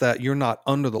is that you're not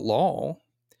under the law,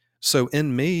 So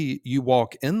in me, you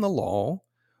walk in the law,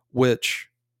 which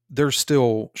there's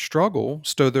still struggle.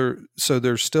 So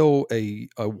there's still a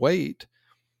weight,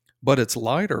 but it's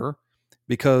lighter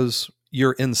because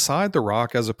you're inside the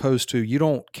rock, as opposed to you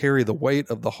don't carry the weight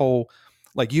of the whole.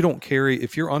 Like, you don't carry,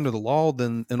 if you're under the law,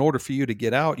 then in order for you to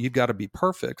get out, you've got to be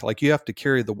perfect. Like, you have to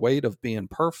carry the weight of being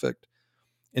perfect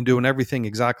and doing everything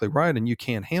exactly right, and you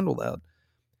can't handle that.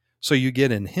 So you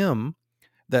get in him,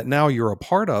 that now you're a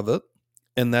part of it,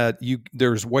 and that you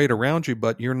there's weight around you,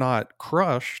 but you're not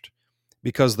crushed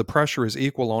because the pressure is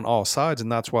equal on all sides.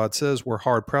 And that's why it says we're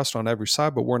hard pressed on every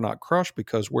side, but we're not crushed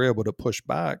because we're able to push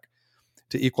back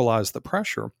to equalize the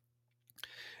pressure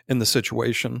in the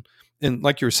situation. And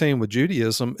like you were saying with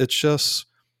Judaism, it's just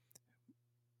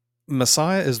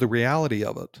Messiah is the reality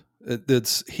of it.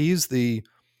 He's the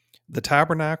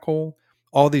tabernacle.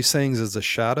 All these things is a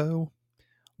shadow,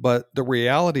 but the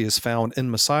reality is found in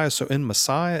Messiah. So in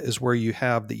Messiah is where you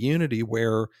have the unity,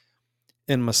 where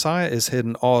in Messiah is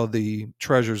hidden all of the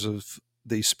treasures of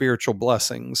the spiritual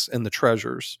blessings and the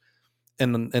treasures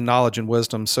and knowledge and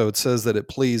wisdom. So it says that it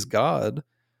pleased God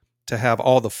to have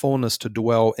all the fullness to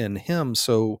dwell in him.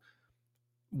 So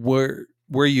where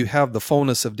you have the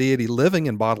fullness of deity living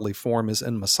in bodily form is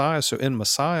in Messiah. So in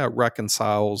Messiah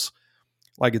reconciles,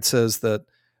 like it says that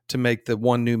to make the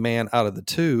one new man out of the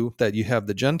two, that you have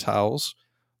the Gentiles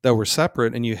that were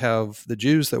separate and you have the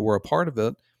Jews that were a part of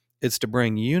it. It's to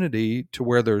bring unity to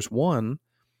where there's one,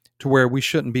 to where we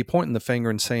shouldn't be pointing the finger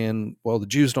and saying, well, the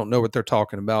Jews don't know what they're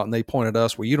talking about. And they point at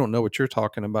us, well, you don't know what you're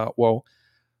talking about. Well,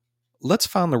 let's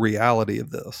find the reality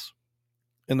of this.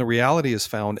 And the reality is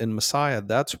found in Messiah.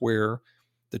 That's where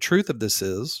the truth of this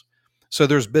is. So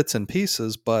there's bits and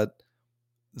pieces, but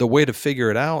the way to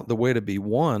figure it out, the way to be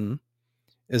one,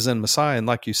 is in Messiah. And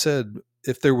like you said,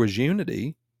 if there was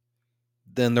unity,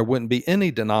 then there wouldn't be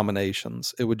any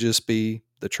denominations. It would just be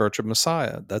the Church of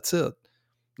Messiah. That's it.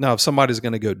 Now, if somebody's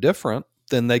going to go different,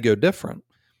 then they go different.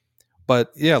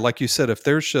 But yeah, like you said, if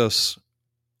there's just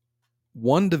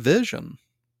one division,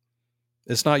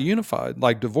 it's not unified.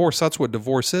 Like divorce, that's what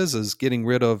divorce is getting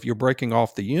rid of, you're breaking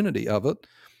off the unity of it.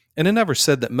 And it never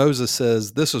said that Moses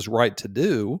says this is right to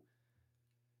do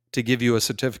to give you a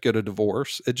certificate of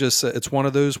divorce. It just, it's one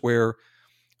of those where,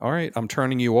 all right, I'm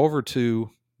turning you over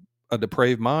to a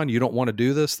depraved mind. You don't want to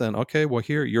do this, then okay, well,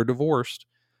 here, you're divorced.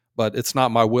 But it's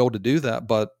not my will to do that.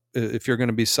 But if you're going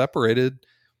to be separated,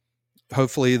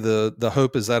 hopefully the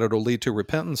hope is that it'll lead to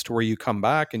repentance, to where you come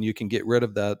back and you can get rid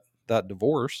of that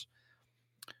divorce.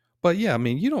 But yeah, I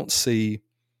mean, you don't see,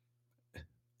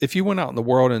 if you went out in the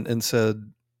world and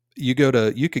said you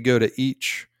could go to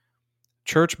each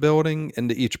church building and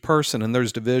to each person, and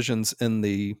there's divisions in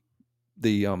the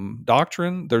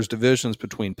doctrine, there's divisions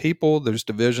between people, there's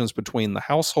divisions between the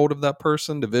household of that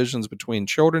person, divisions between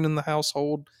children in the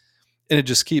household, and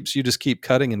you just keep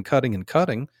cutting and cutting and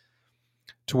cutting,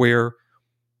 to where,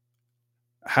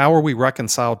 how are we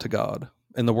reconciled to God?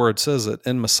 And the word says it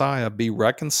in Messiah, be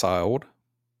reconciled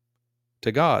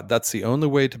to God. That's the only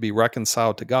way to be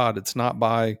reconciled to God. It's not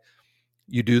by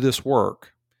you do this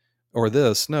work or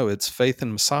this. No, it's faith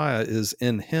in Messiah, is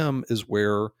in him is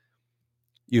where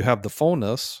you have the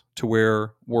fullness, to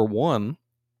where we're one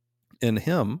in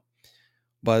him.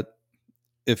 But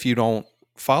if you don't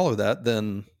follow that,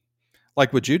 then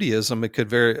like with Judaism, it could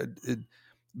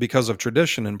because of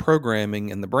tradition and programming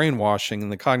and the brainwashing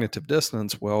and the cognitive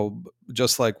dissonance. Well,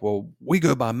 just like, well, we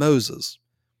go by Moses.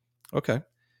 Okay.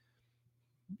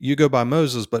 You go by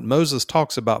Moses, but Moses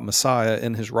talks about Messiah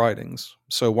in his writings.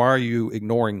 So why are you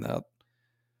ignoring that?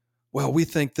 Well, we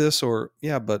think this, or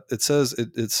yeah, but it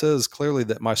says clearly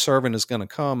that my servant is going to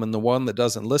come, and the one that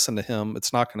doesn't listen to him,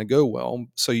 it's not going to go well.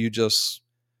 So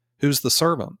who's the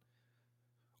servant?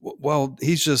 Well,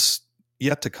 he's just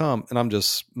yet to come. And I'm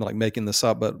just like making this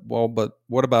up, but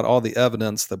what about all the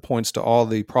evidence that points to all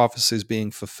the prophecies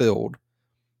being fulfilled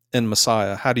in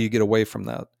Messiah? How do you get away from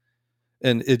that?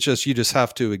 And you just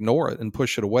have to ignore it and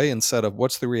push it away instead of,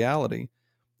 what's the reality?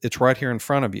 It's right here in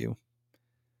front of you.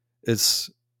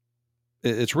 It's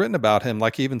written about him.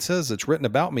 Like he even says, it's written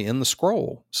about me in the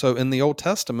scroll. So in the Old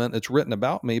Testament, it's written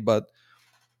about me, but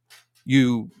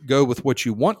you go with what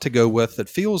you want to go with that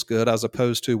feels good, as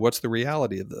opposed to what's the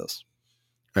reality of this.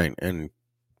 Right. And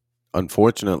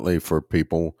unfortunately for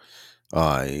people,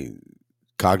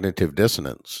 cognitive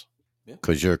dissonance,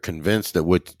 because you're convinced that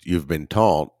what you've been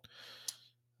taught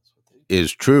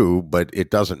is true, but it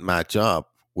doesn't match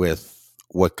up with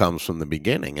what comes from the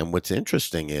beginning. And what's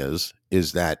interesting is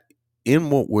that in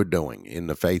what we're doing, in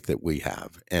the faith that we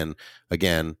have, and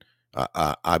again,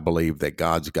 I believe that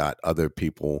God's got other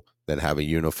people that have a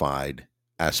unified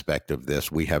aspect of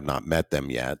this. We have not met them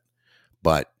yet,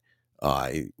 but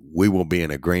we will be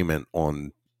in agreement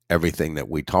on everything that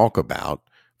we talk about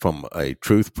from a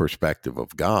truth perspective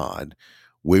of God.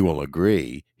 We will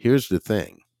agree. Here's the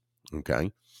thing,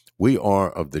 okay? We are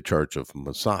of the Church of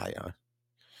Messiah,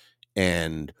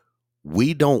 and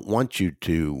we don't want you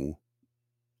to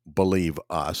believe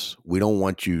us. We don't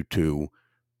want you to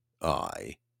uh,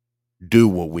 do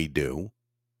what we do.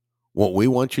 What we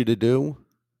want you to do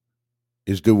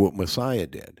is do what Messiah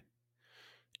did.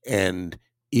 And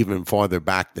even farther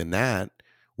back than that,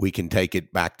 we can take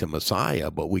it back to Messiah,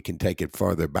 but we can take it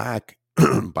further back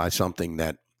by something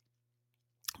that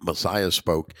Messiah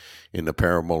spoke in the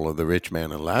parable of the rich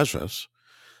man and Lazarus,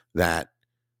 that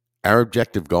our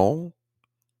objective goal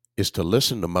is to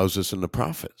listen to Moses and the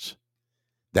prophets.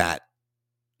 That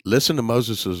listen to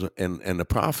Moses and the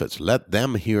prophets. Let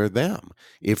them hear them.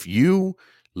 If you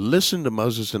listen to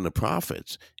Moses and the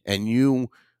prophets and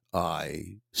you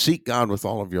seek God with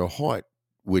all of your heart,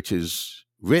 which is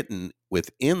written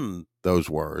within those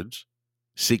words,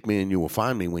 seek me and you will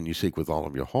find me when you seek with all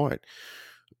of your heart.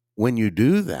 When you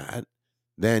do that,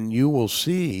 then you will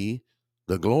see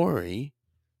the glory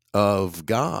of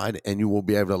God and you will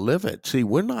be able to live it. See,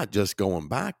 we're not just going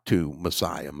back to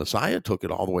Messiah. Messiah took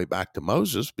it all the way back to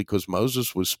Moses because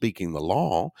Moses was speaking the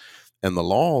law. And the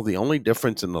law, the only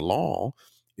difference in the law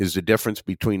is the difference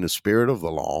between the spirit of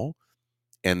the law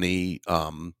and the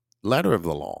letter of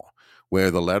the law. Where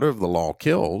the letter of the law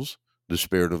kills, the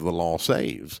spirit of the law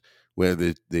saves. Where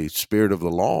the spirit of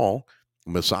the law,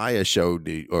 Messiah showed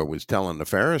or was telling the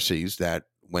Pharisees that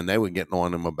when they were getting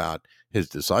on him about his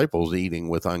disciples eating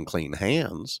with unclean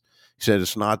hands, he said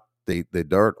it's not the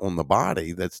dirt on the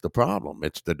body that's the problem.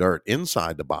 It's the dirt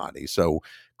inside the body. So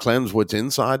cleanse what's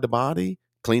inside the body,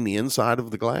 clean the inside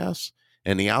of the glass,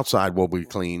 and the outside will be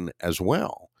clean as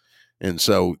well. And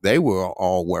so they were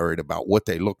all worried about what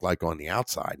they looked like on the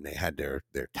outside, and they had their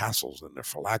tassels and their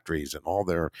phylacteries and all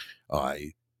their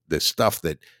the stuff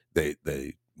that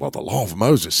the law of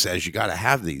Moses says you got to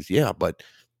have these. Yeah, but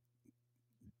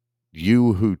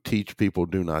you who teach people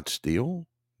do not steal,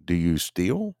 do you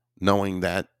steal, knowing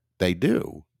that they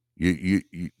do? You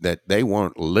that they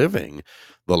weren't living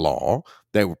the law,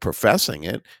 they were professing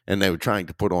it, and they were trying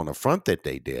to put on a front that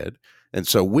they did. And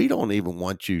so we don't even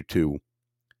want you to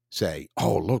say,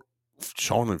 oh, look,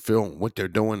 Sean and Phil, what they're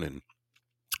doing, and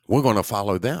we're going to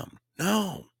follow them.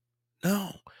 No,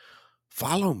 no.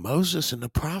 Follow Moses and the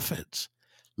prophets.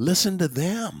 Listen to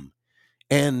them.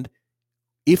 And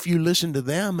if you listen to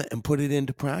them and put it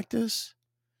into practice,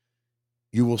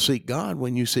 you will seek God.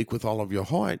 When you seek with all of your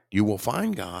heart, you will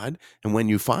find God. And when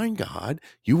you find God,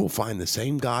 you will find the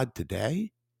same God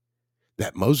today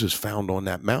that Moses found on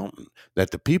that mountain,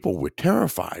 that the people were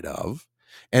terrified of.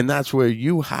 And that's where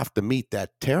you have to meet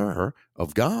that terror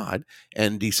of God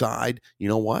and decide, you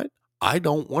know what? I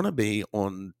don't want to be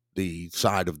on the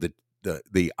side of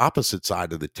the opposite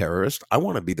side of the terrorist. I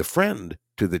want to be the friend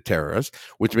to the terrorist,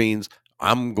 which means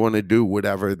I'm going to do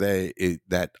whatever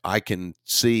that I can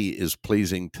see is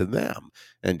pleasing to them.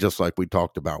 And just like we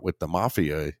talked about with the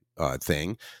mafia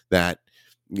thing, that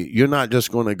you're not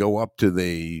just going to go up to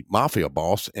the mafia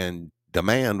boss and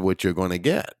demand what you're going to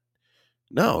get.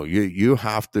 No, you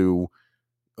have to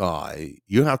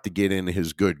get in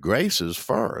his good graces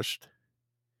first,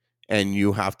 and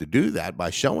you have to do that by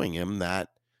showing him that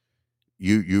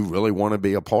you really want to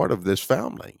be a part of this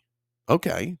family.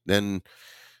 Okay, then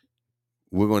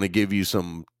we're going to give you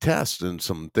some tests and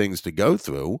some things to go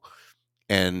through,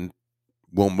 and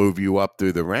we'll move you up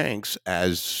through the ranks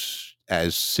as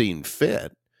seen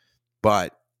fit.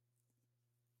 But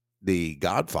the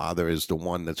godfather is the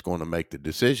one that's going to make the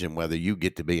decision whether you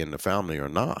get to be in the family or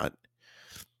not.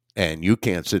 And you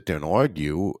can't sit there and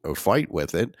argue or fight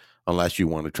with it unless you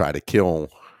want to try to kill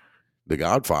the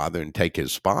godfather and take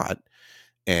his spot.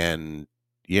 And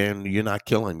you're not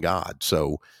killing God.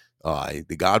 So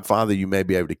the godfather you may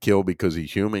be able to kill because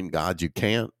he's human. God, you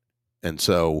can't. And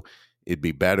so it'd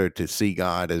be better to see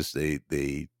God as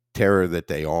the terror that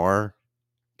they are,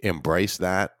 embrace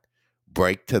that,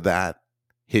 break to that,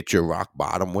 hit your rock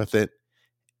bottom with it,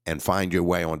 and find your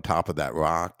way on top of that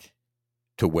rock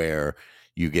to where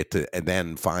you get to, and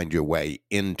then find your way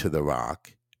into the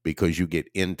rock, because you get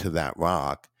into that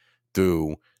rock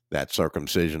through that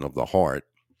circumcision of the heart.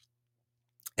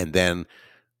 And then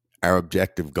our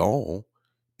objective goal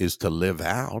is to live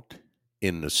out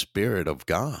in the Spirit of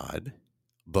God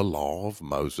the law of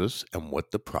Moses and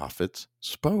what the prophets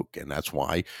spoke. And that's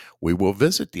why we will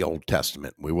visit the Old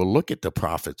Testament. We will look at the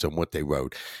prophets and what they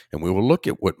wrote, and we will look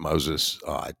at what Moses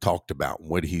talked about,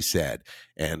 what he said,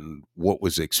 and what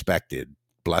was expected,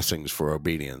 blessings for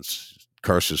obedience,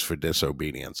 curses for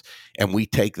disobedience. And we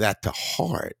take that to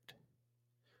heart.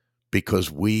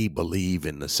 because we believe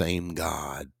in the same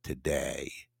God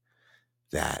today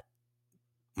that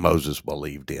Moses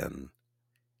believed in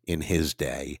his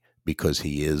day, because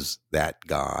he is that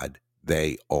God.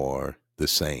 They are the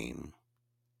same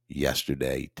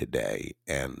yesterday, today,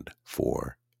 and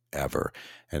forever.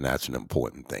 And that's an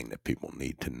important thing that people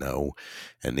need to know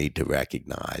and need to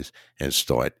recognize and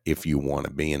start. If you want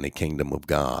to be in the kingdom of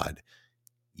God,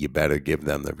 you better give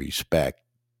them the respect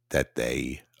that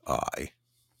they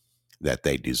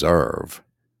deserve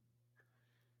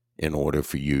in order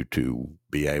for you to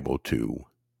be able to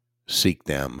seek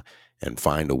them and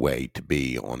find a way to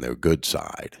be on their good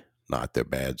side, not their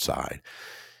bad side.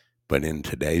 But in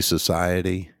today's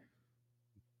society,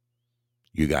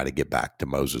 you got to get back to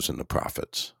Moses and the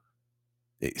prophets.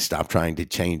 Stop trying to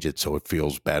change it so it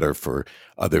feels better for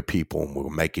other people and will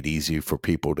make it easier for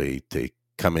people to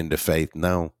come into faith.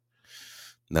 No,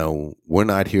 we're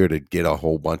not here to get a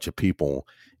whole bunch of people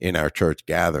in our church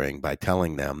gathering by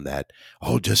telling them that,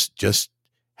 oh, just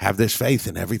have this faith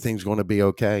and everything's going to be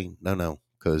okay. No,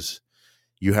 because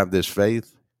you have this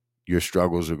faith, your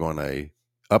struggles are going to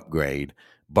upgrade,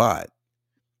 but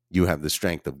you have the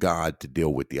strength of God to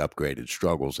deal with the upgraded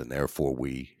struggles, and therefore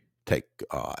we take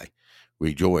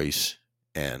rejoice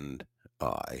and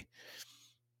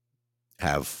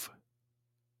have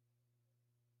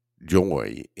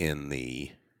joy in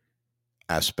the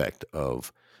aspect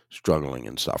of struggling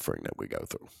and suffering that we go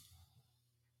through.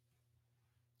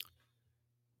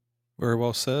 Very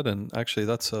well said. And actually,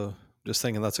 just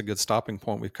thinking that's a good stopping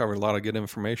point. We've covered a lot of good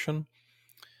information.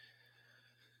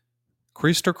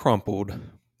 Creased or crumpled.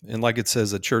 And like it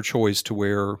says, it's your choice to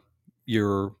where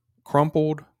you're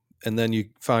crumpled and then you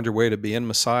find your way to be in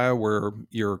Messiah where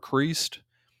you're creased,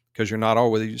 because you're not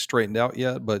always straightened out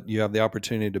yet, but you have the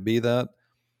opportunity to be that.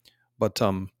 But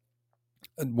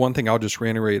one thing I'll just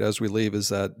reiterate as we leave is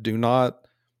that do not,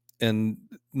 and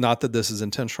not that this is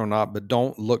intentional or not, but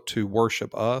don't look to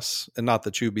worship us, and not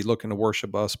that you be looking to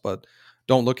worship us, but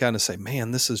don't look at it and say,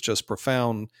 man, this is just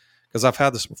profound. Because I've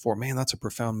had this before, man, that's a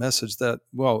profound message.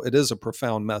 Well, it is a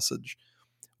profound message,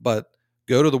 but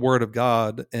go to the Word of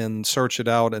God and search it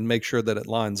out and make sure that it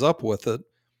lines up with it.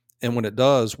 And when it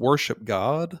does, worship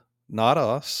God, not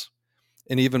us.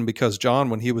 And even because John,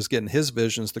 when he was getting his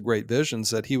visions, the great visions,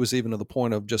 that he was even to the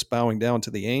point of just bowing down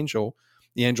to the angel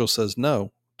says,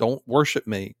 no, don't worship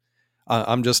me.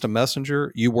 I'm just a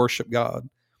messenger. You worship God.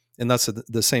 And that's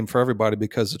the same for everybody,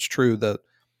 because it's true that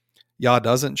Yah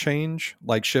doesn't change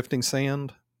like shifting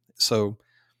sand. So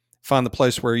find the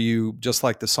place where you, just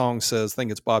like the song says, I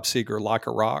think it's Bob Seger, Like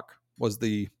a Rock was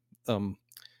the,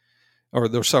 or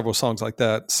there's several songs like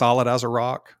that, Solid as a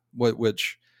Rock,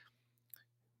 which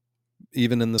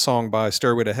even in the song by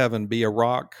Stairway to Heaven, be a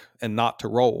rock and not to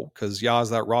roll, because Yah is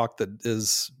that rock that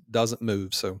doesn't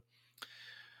move. So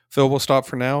Phil, we'll stop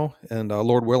for now, and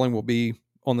Lord willing, we'll be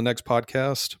on the next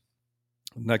podcast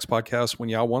when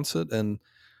Yah wants it. And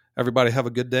everybody have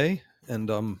a good day, and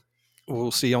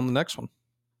we'll see you on the next one.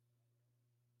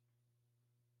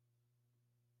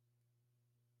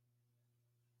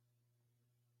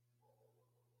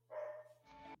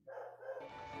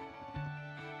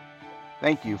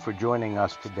 Thank you for joining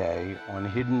us today on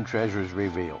Hidden Treasures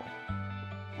Revealed.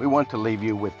 We want to leave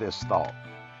you with this thought.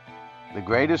 The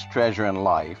greatest treasure in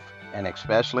life, and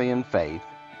especially in faith,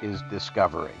 is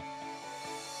discovery.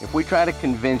 If we try to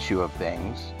convince you of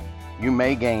things, you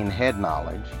may gain head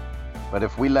knowledge, but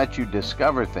if we let you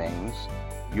discover things,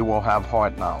 you will have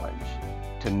heart knowledge,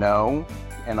 to know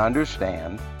and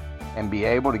understand and be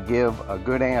able to give a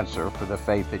good answer for the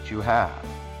faith that you have.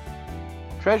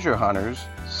 Treasure hunters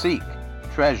seek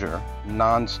treasure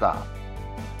nonstop.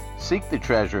 Seek the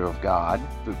treasure of God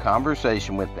through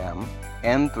conversation with them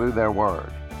and through their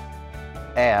word.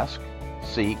 Ask,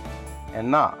 seek,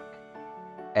 and knock.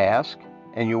 Ask,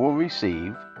 and you will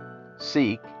receive.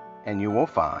 Seek, and you will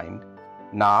find.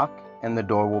 Knock, and the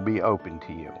door will be open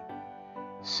to you.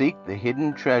 Seek the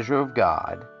hidden treasure of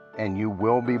God, and you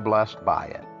will be blessed by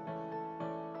it.